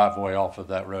have a driveway off of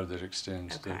that road that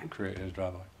extends to Okay. create his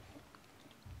driveway.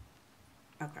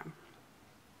 Okay.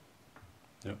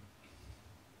 Yep.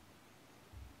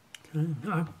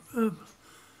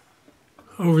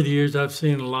 Over the years, I've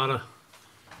seen a lot of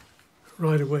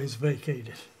right-of-ways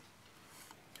vacated.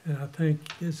 And I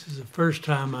think this is the first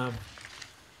time I've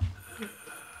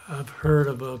heard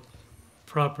of a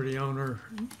property owner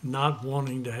not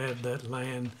wanting to have that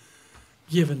land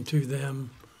given to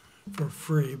them for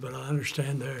free, but I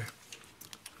understand there are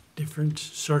different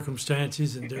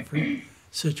circumstances and different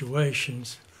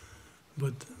situations.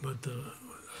 But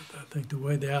I think the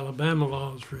way the Alabama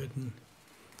law is written,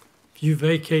 if you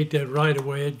vacate that right of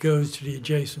way, it goes to the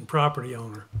adjacent property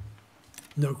owner.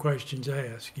 No questions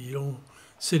asked.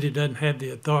 City doesn't have the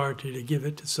authority to give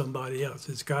it to somebody else.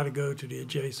 It's got to go to the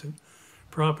adjacent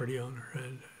property owner.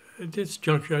 And at this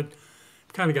juncture, I've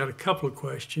kind of got a couple of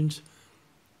questions.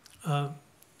 Do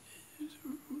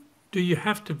you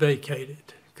have to vacate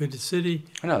it? Could the city?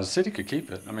 No, the city could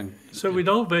keep it. I mean. So we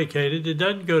don't vacate it. It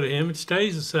doesn't go to him. It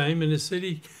stays the same, and the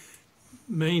city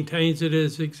maintains it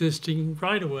as existing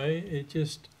right of way. It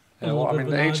just Yeah, well, I mean,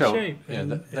 the HOA, shape. yeah,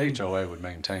 the HOA would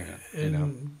maintain it, you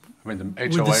know. I mean, the HOA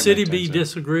would the city be maintains it.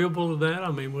 disagreeable to that? I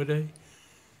mean, would they,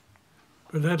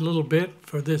 for that little bit,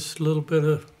 for this little bit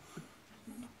of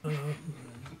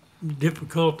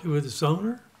difficulty with its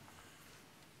owner?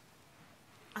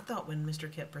 I thought when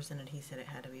Mr. Kipp presented, he said it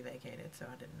had to be vacated, so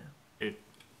I didn't know.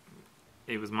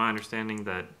 It was my understanding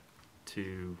that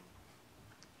to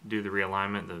do the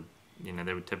realignment,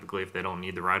 they would typically, if they don't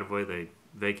need the right of way, they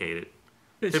vacate it.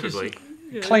 It's Typically.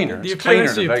 Cleaner. The It's cleaner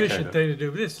that's to the vacate efficient it. thing to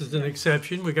do. This is an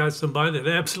exception. We got somebody that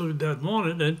absolutely doesn't want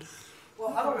it, and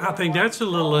I think that's a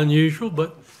little unusual.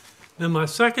 But then my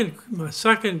second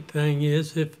thing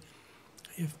is if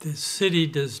the city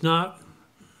does not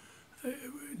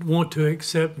want to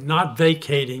accept not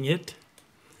vacating it,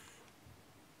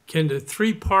 can the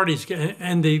three parties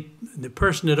and the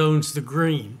person that owns the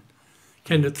green,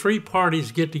 can the three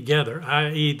parties get together,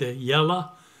 i.e. the yellow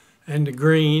and the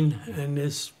green and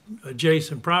this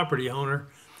adjacent property owner,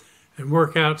 and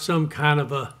work out some kind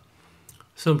of a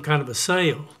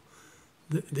sale?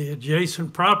 The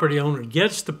adjacent property owner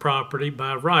gets the property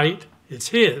by right, it's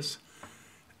his.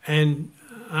 And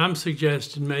I'm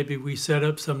suggesting maybe we set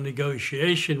up some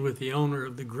negotiation with the owner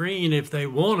of the green if they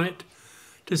want it,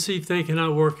 to see if they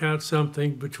cannot work out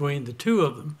something between the two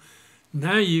of them.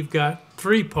 Now you've got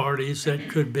three parties that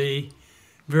could be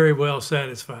very well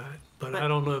satisfied, but I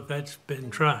don't know if that's been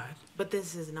tried. But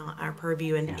this is not our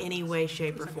purview in any way,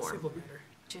 shape, or form.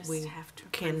 We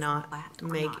cannot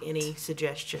make any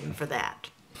suggestion for that.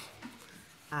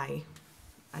 I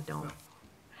don't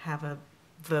have a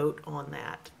vote on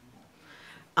that.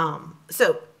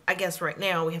 So I guess right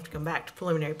now we have to come back to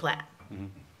preliminary plat.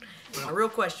 Mm-hmm. My real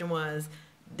question was,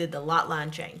 did the lot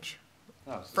line change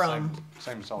No, it's the from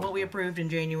same as always what we been. approved in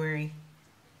January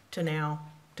to now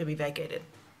to be vacated?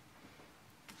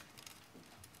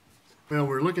 Well,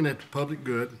 we're looking at the public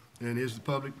good, and is the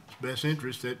public's best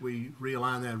interest that we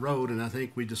realign that road, and I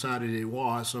think we decided it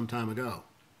was some time ago.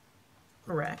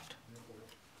 Correct.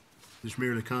 This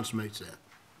merely consummates that.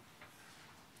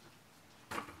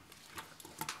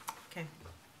 Okay.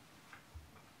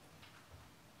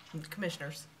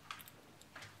 Commissioners.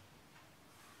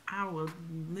 I will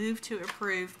move to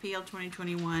approve PL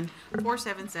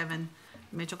 2021-477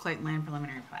 Mitchell Clayton Land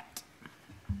Preliminary Plat.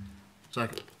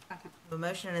 Second. A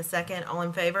motion and a second. All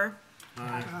in favor?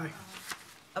 Aye.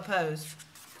 Opposed?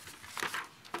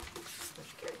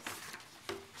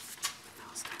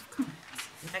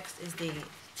 Next is the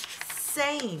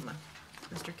same,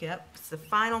 Mr. Kipp. It's the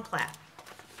final plat.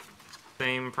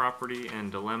 Same property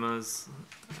and dilemmas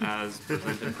as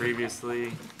presented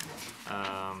previously.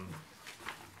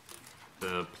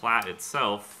 The plat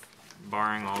itself,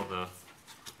 barring all the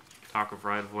talk of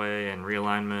right-of-way and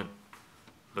realignment,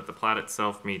 but the plat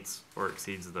itself meets or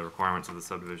exceeds the requirements of the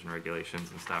subdivision regulations,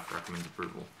 and staff recommends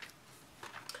approval.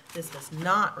 This does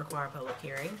not require a public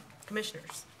hearing.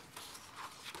 Commissioners.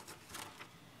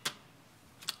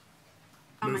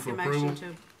 I'll Move make a for motion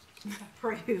approval. to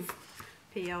approve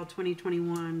PL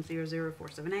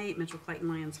 2021-00478, Mitchell Clayton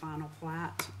Land's final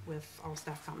plat with all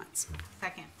staff comments.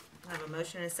 Second. I have a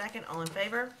motion and a second. All in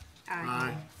favor?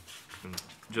 Aye. And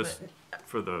just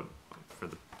for the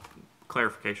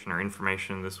clarification or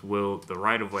information, the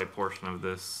right-of-way portion of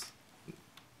this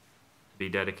be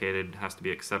dedicated, has to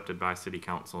be accepted by city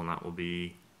council, and that will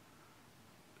be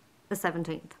The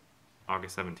 17th,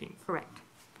 August 17th. correct.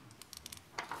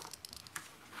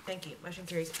 Thank you. Motion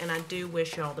carries. And I do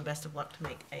wish y'all the best of luck to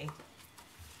make a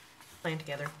plan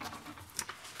together.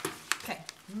 Okay,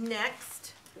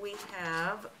 next we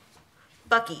have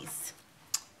Bucky's.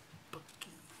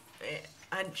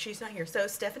 She's not here. So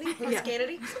Stephanie, Ms. Yeah.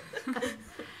 Kennedy?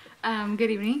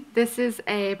 Good evening. This is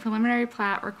a preliminary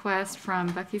plat request from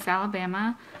Bucky's,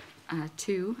 Alabama,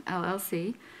 2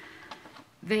 LLC.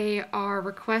 They are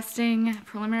requesting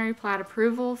preliminary plat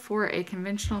approval for a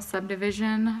conventional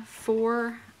subdivision,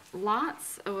 4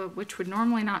 lots, which would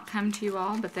normally not come to you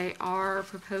all, but they are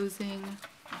proposing,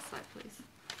 next slide please,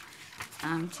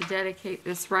 to dedicate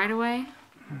this right away,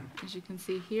 as you can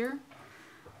see here.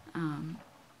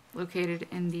 Located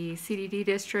in the CDD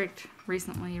district,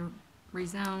 recently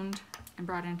rezoned and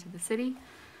brought into the city.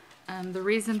 The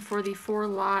reason for the 4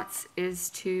 lots is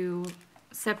to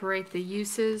separate the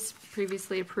uses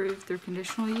previously approved through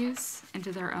conditional use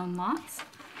into their own lots.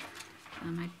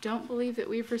 I don't believe that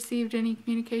we've received any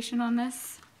communication on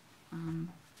this, and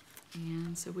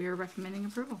so we are recommending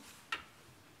approval.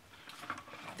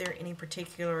 Are there any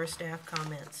particular staff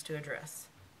comments to address?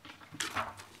 I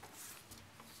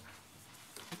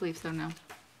believe so, no.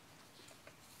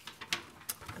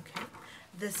 Okay.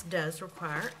 This does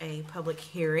require a public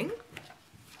hearing.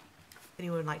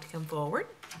 Anyone would like to come forward?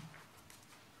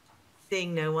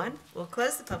 Seeing no one, we'll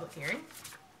close the public hearing.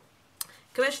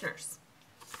 Commissioners,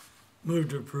 Move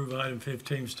to approve item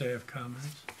 15, staff comments.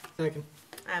 Second.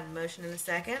 I have a motion and a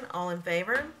second. All in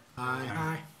favor?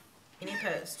 Aye. Any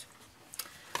opposed?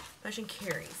 Motion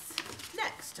carries.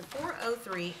 Next,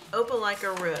 403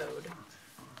 Opelika Road.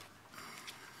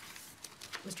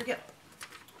 Mr. Gill.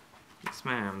 Yes,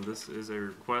 ma'am. This is a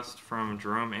request from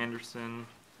Jerome Anderson,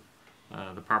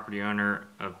 the property owner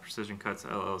of Precision Cuts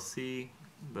LLC.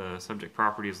 The subject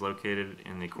property is located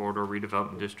in the Corridor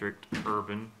Redevelopment District,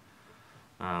 Urban,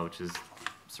 which is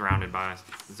surrounded by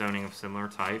zoning of similar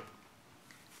type.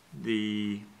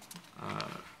 The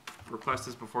request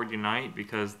is before you tonight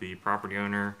because the property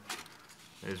owner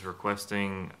is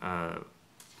requesting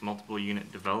multiple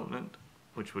unit development,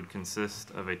 which would consist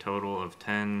of a total of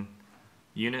 10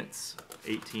 units,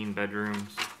 18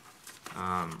 bedrooms,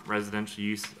 residential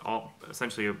use.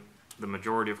 Essentially, the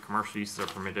majority of commercial uses are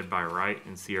permitted by right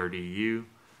in CRDU.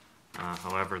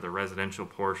 However, the residential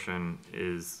portion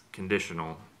is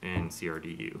conditional in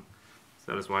CRDU.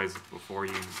 So that is why it's before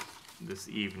you this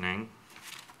evening.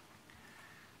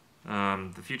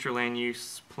 The future land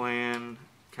use plan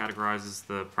categorizes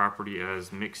the property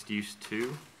as mixed use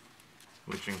 2,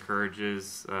 which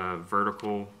encourages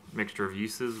vertical mixture of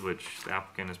uses, which the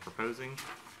applicant is proposing.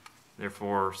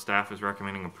 Therefore, staff is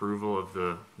recommending approval of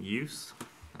the use.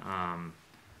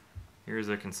 Here's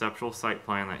a conceptual site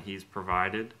plan that he's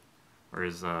provided, or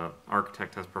his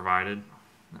architect has provided.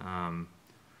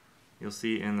 You'll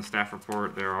see in the staff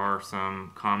report there are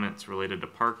some comments related to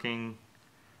parking,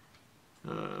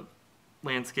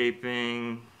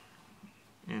 landscaping,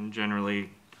 and generally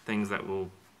things that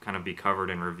will kind of be covered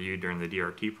and reviewed during the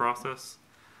DRT process.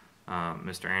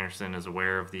 Mr. Anderson is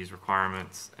aware of these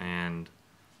requirements and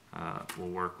will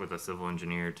work with a civil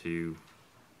engineer to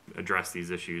address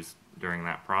these issues during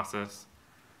that process.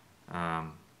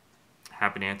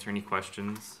 Happy to answer any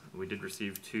questions. We did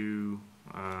receive 2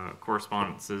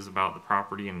 correspondences about the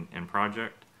property and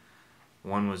project.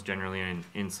 One was generally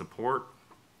in support,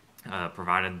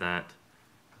 provided that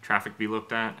traffic be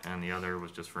looked at, and the other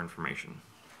was just for information.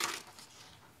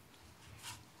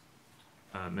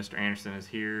 Mr. Anderson is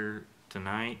here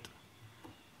tonight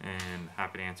and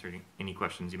happy to answer any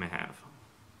questions you may have.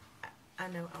 I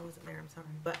know I wasn't there, I'm sorry,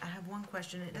 but I have one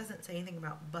question. It doesn't say anything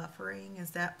about buffering. Is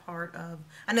that part of,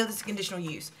 I know this is conditional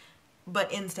use,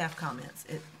 but in staff comments,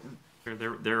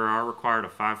 There are required a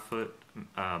 5-foot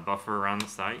buffer around the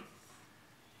site.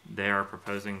 They are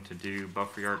proposing to do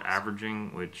buffer yard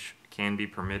averaging, which can be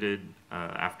permitted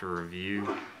after review.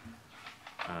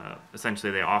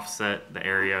 Essentially, they offset the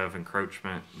area of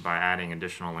encroachment by adding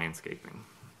additional landscaping.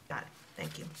 got it,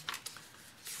 thank you.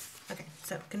 Okay,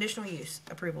 so conditional use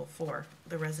approval for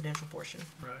the residential portion.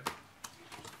 Right.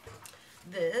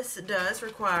 This does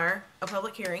require a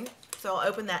public hearing, so I'll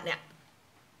open that now.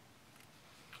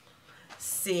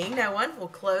 Seeing no one, we'll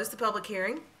close the public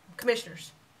hearing.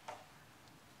 Commissioners,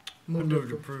 I move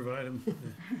to approve item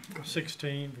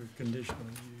 16 for conditional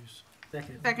use.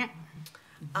 Second. Second.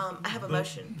 I have a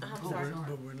motion. I'm sorry.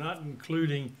 But we're not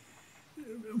including,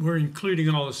 we're including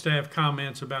all the staff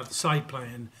comments about the site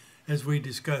plan as we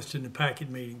discussed in the packet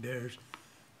meeting. There's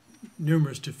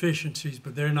numerous deficiencies,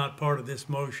 but they're not part of this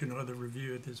motion or the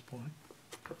review at this point.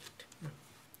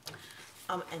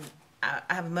 And I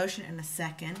have a motion and a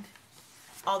second.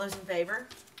 All those in favor?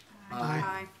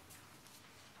 Aye.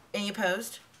 Any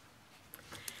opposed?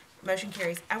 Motion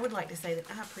carries. I would like to say that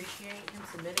I appreciate him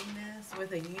submitting this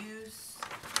with a use,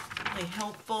 really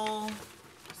helpful,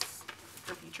 just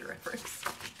for future reference.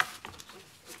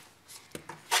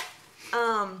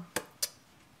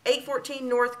 814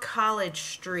 North College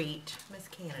Street, Miss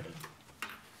Kennedy.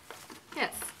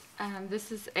 Yes,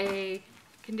 this is a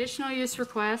conditional use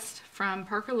request from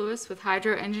Parker Lewis with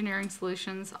Hydro Engineering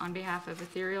Solutions on behalf of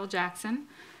Ethereal Jackson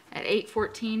at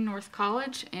 814 North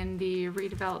College in the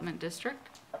redevelopment district.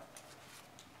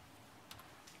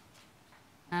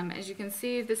 As you can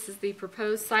see, this is the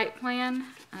proposed site plan.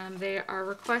 They are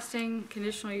requesting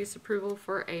conditional use approval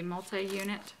for a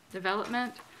multi-unit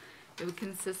development. It would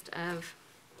consist of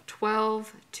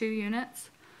 12 2-units.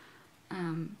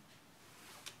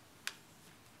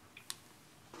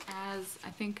 As I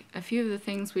think a few of the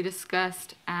things we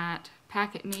discussed at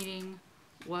packet meeting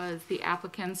was the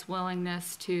applicant's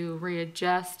willingness to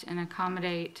readjust and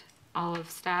accommodate all of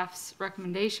staff's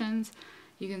recommendations.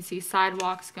 You can see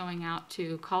sidewalks going out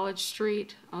to College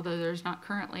Street, although there's not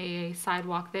currently a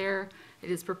sidewalk there.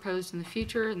 It is proposed in the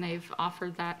future, and they've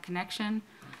offered that connection.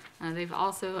 They've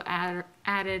also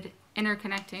added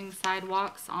interconnecting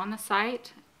sidewalks on the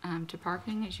site to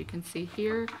parking, as you can see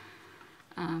here.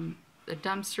 The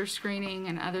dumpster screening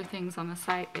and other things on the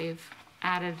site they've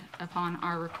added upon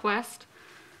our request.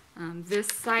 This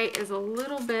site is a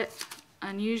little bit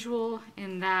unusual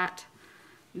in that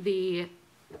the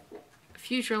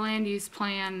future land use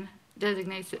plan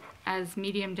designates it as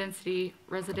medium density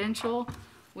residential,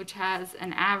 which has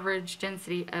an average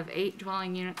density of 8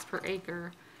 dwelling units per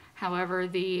acre. However,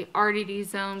 the RDD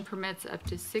zone permits up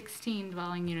to 16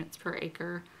 dwelling units per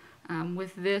acre.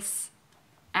 With this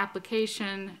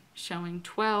application showing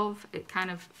 12, it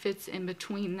kind of fits in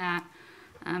between that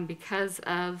because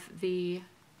of the,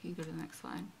 you can go to the next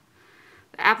slide.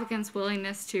 The applicant's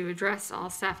willingness to address all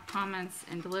staff comments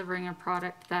and delivering a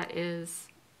product that is,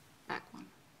 back one.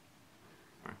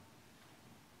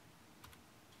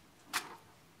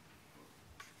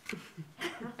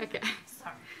 Okay.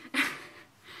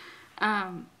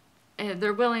 And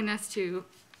their willingness to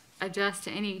adjust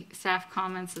to any staff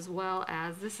comments, as well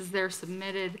as this is their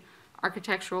submitted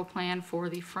architectural plan for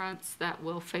the fronts that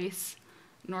will face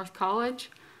North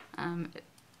College.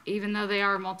 Even though they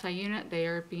are multi-unit, they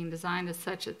are being designed as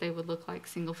such that they would look like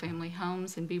single-family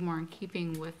homes and be more in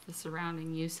keeping with the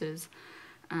surrounding uses.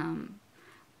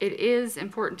 It is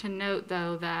important to note,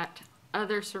 though, that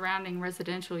other surrounding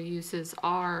residential uses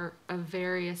are of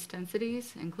various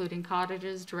densities, including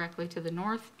cottages directly to the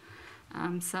north,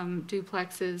 some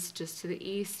duplexes just to the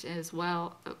east as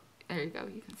well. Oh, there you go,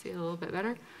 you can see it a little bit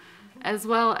better. As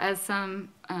well as some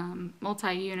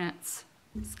multi-units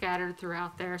scattered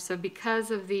throughout there. So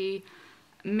because of the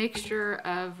mixture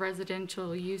of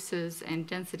residential uses and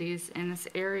densities in this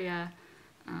area,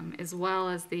 as well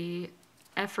as the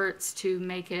efforts to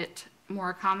make it more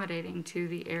accommodating to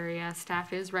the area,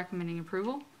 staff is recommending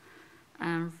approval.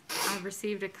 I've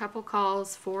received a couple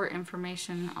calls for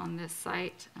information on this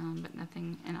site, but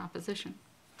nothing in opposition.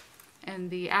 And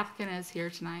the applicant is here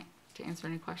tonight to answer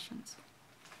any questions.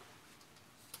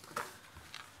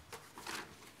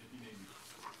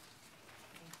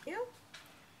 Thank you.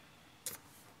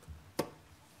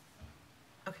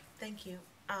 Okay, thank you.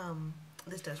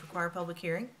 This does require a public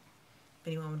hearing. If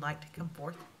anyone would like to come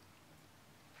forth.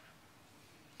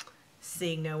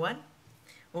 Seeing no one,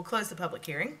 we'll close the public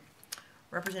hearing.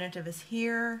 Representative is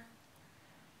here.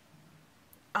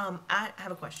 I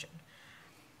have a question.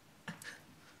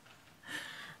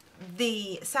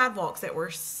 The sidewalks that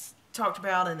were talked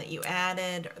about and that you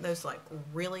added, are those like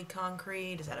really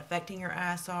concrete? Is that affecting your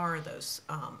ISR? Are those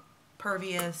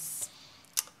pervious?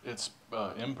 It's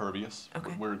impervious.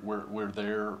 Okay. We're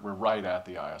there. We're right at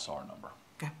the ISR number.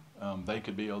 Okay. They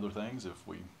could be other things if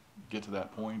we get to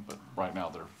that point, but right now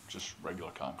they're just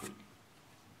regular concrete.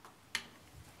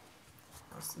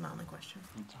 That was my only question.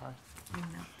 That's all right.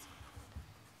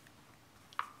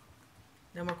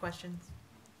 No more questions?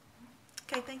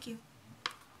 Okay, thank you.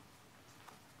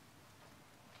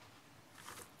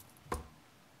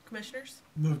 Commissioners?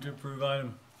 Move to approve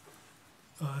item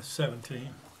 17.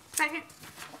 Second.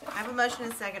 I have a motion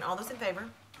and a second. All those in favor?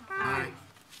 Aye.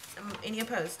 Any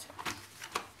opposed?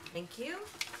 Thank you.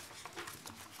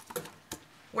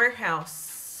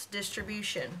 Warehouse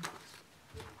distribution.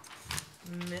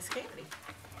 Ms. Kennedy.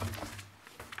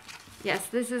 Yes,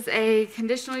 this is a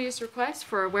conditional use request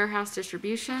for a warehouse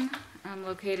distribution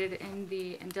located in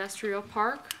the industrial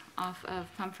park off of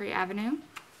Pumphrey Avenue.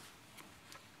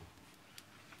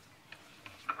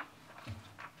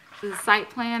 The site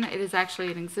plan, it is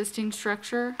actually an existing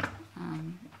structure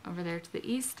over there to the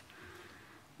east.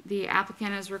 The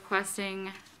applicant is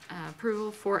requesting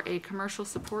approval for a commercial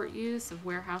support use of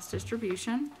warehouse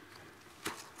distribution.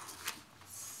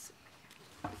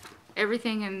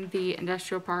 Everything in the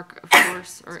industrial park, of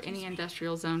course, or any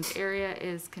industrial zoned area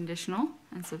is conditional,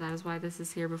 and so that is why this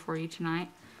is here before you tonight.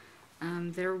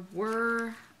 There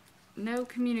were no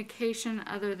communication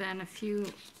other than a few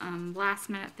last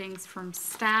minute things from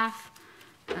staff.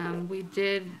 We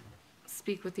did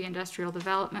speak with the Industrial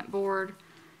Development Board,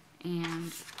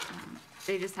 and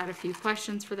they just had a few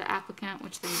questions for the applicant,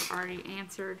 which they've already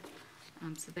answered.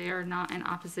 So they are not in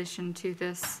opposition to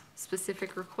this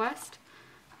specific request.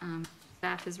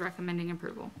 Staff is recommending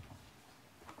approval.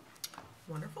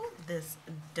 Wonderful. This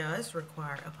does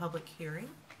require a public hearing.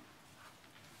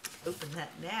 Open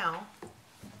that now.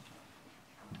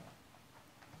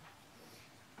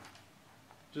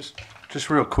 Just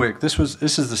real quick, this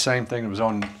is the same thing that was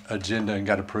on agenda and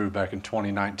got approved back in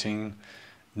 2019.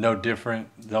 No different.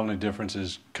 The only difference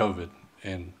is COVID,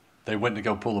 and they went to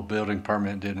go pull a building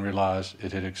permit, didn't realize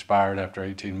it had expired after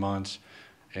 18 months,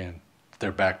 and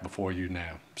they're back before you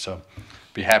now. So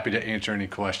be happy to answer any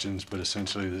questions, but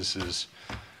essentially this is,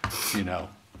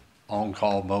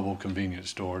 on-call mobile convenience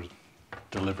store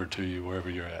delivered to you wherever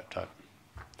you're at type.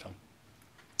 So,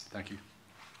 thank you.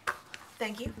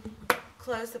 Thank you.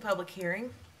 Close the public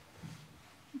hearing.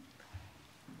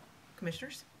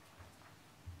 Commissioners?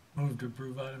 Move to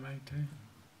approve item 18.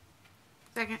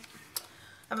 Second. I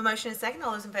have a motion and a second.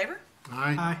 All those in favor?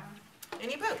 Aye.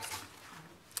 Any opposed?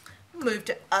 Move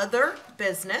to other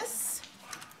business.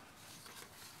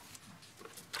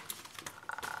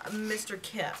 Mr.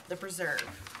 Kipp, the preserve.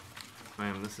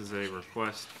 Ma'am, this is a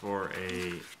request for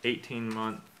a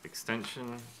 18-month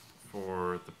extension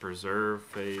for the preserve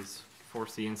phase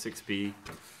 4C and 6B.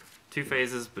 2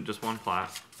 phases, but just 1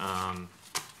 plat.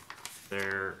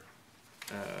 They're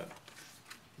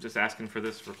just asking for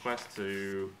this request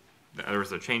to, there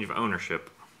was a change of ownership,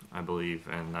 I believe,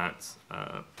 and that's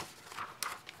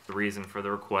the reason for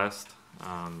the request.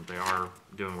 They are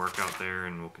doing work out there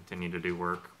and will continue to do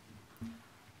work.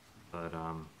 But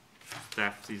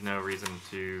staff sees no reason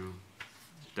to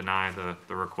deny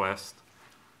the request.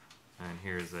 And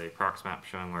here's a prox map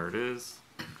showing where it is.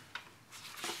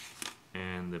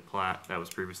 And the plat that was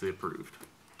previously approved.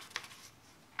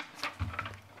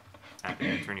 Happy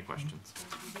to answer any questions.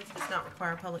 This does not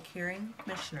require a public hearing.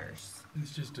 Commissioners?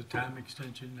 It's just a time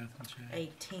extension, nothing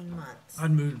changed. 18 months.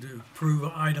 I'd move to approve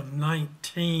item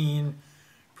 19,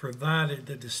 provided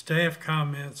that the staff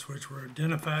comments which were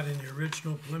identified in the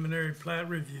original preliminary plat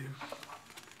review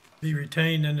be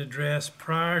retained and addressed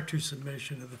prior to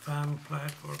submission of the final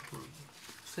plat for approval.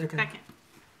 Second. I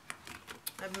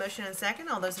have a motion and a second.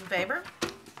 All those in favor?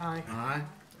 Aye. Aye.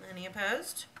 Any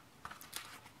opposed?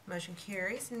 Motion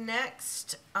carries.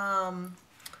 Next,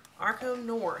 Arco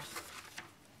North.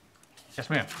 Yes,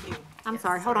 ma'am. I'm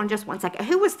sorry, hold on just one second.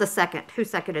 Who was the second? Who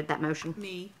seconded that motion?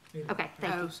 Me. Okay,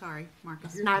 thank you. Oh, sorry,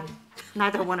 Marcus.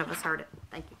 Neither one of us heard it.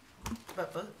 Thank you.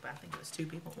 But both, I think it was 2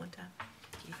 people at one time.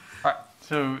 All right,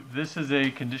 so this is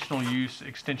a conditional use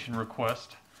extension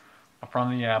request from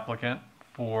the applicant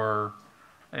for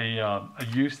a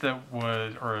use that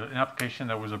was, or an application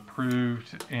that was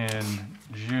approved in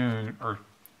June, or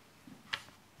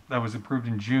that was approved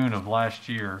in June of last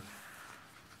year.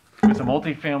 It's a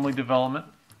multifamily development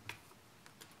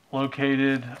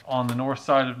located on the north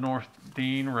side of North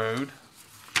Dean Road.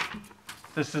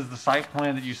 This is the site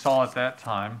plan that you saw at that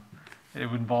time. It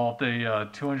involved a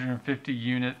 250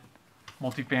 unit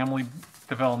multifamily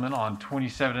development on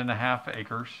 27.5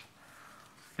 acres.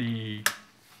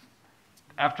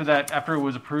 After it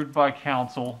was approved by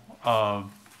council,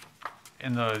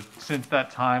 since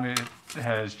that time it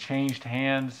has changed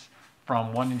hands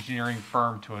from one engineering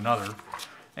firm to another,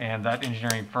 and that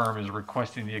engineering firm is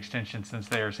requesting the extension since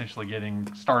they are essentially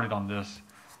getting started on this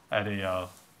at a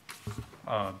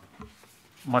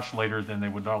much later than they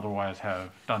would otherwise have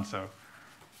done so.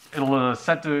 It is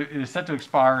set to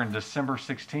expire in December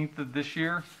 16th of this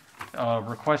year.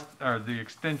 The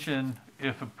extension,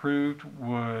 if approved,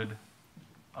 would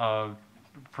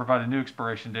provide a new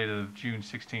expiration date of June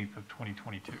 16th of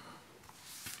 2022.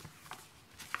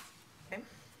 Okay.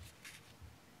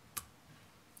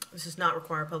 This does not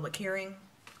require a public hearing,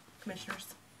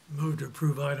 commissioners. Move to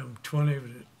approve item 20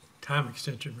 with the time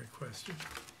extension requested.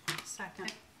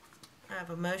 Second. I have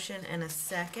a motion and a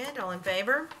second. All in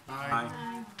favor?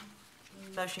 Aye.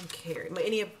 Motion carried.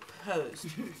 Any opposed?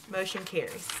 Motion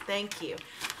carries. Thank you.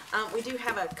 We do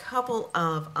have a couple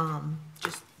of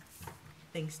just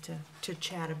things to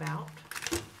chat about.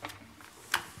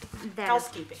 That is-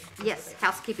 Housekeeping. Yes,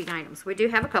 housekeeping items. We do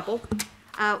have a couple.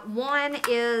 One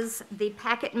is the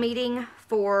packet meeting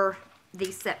for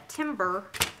the September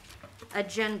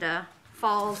agenda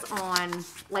falls on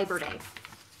Labor Day,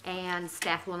 and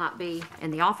staff will not be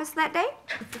in the office that day.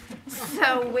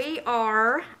 So we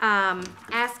are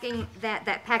asking that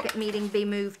that packet meeting be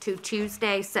moved to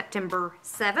Tuesday, September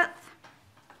 7th.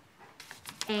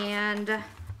 And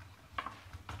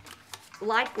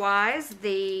likewise,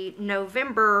 the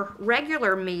November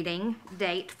regular meeting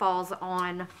date falls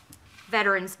on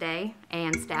Veterans Day,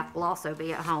 and staff will also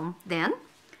be at home then.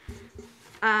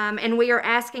 And we are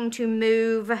asking to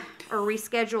move or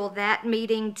reschedule that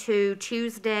meeting to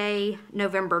Tuesday,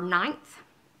 November 9th,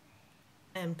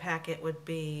 And packet would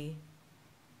be,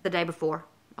 the day before,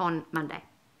 on Monday.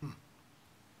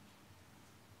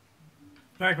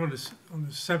 Back on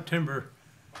the September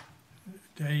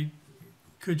date,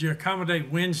 could you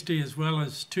accommodate Wednesday as well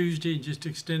as Tuesday and just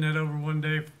extend that over one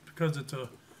day because it's a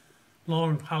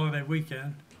long holiday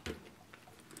weekend?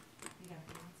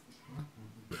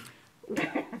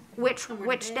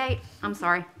 Which date? I'm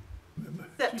sorry.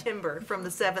 September, from the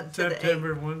 7th to the 8th.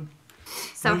 September 1?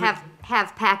 So have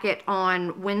packet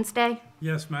on Wednesday?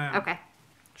 Yes, ma'am. Okay,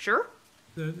 sure.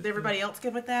 Is everybody else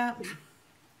good with that?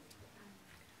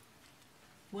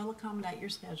 We'll accommodate your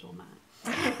schedule, Mike.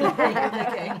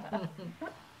 Okay.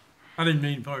 I didn't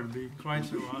mean for it to be quite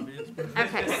so obvious. But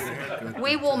Okay.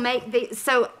 We will make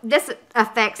so this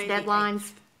affects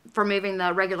deadlines for moving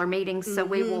the regular meetings, so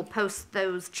we will post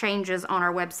those changes on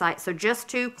our website. So just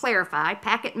to clarify,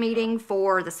 packet meeting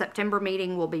for the September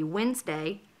meeting will be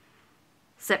Wednesday,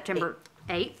 September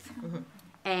 8th.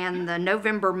 And the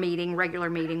November meeting, regular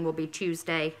meeting, will be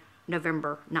Tuesday,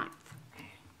 November 9th. Is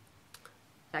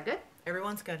that good?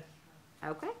 Everyone's good.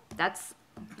 Okay, that's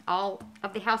all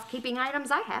of the housekeeping items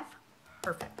I have.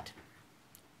 Perfect.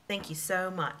 Thank you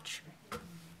so much.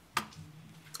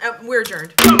 We're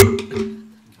adjourned.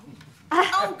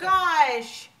 Oh,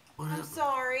 gosh. I'm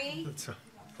sorry.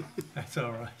 That's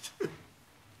all right.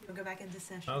 We'll go back into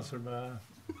session. I'll survive.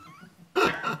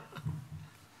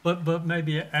 But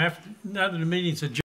maybe after, now that the meeting's adjourned,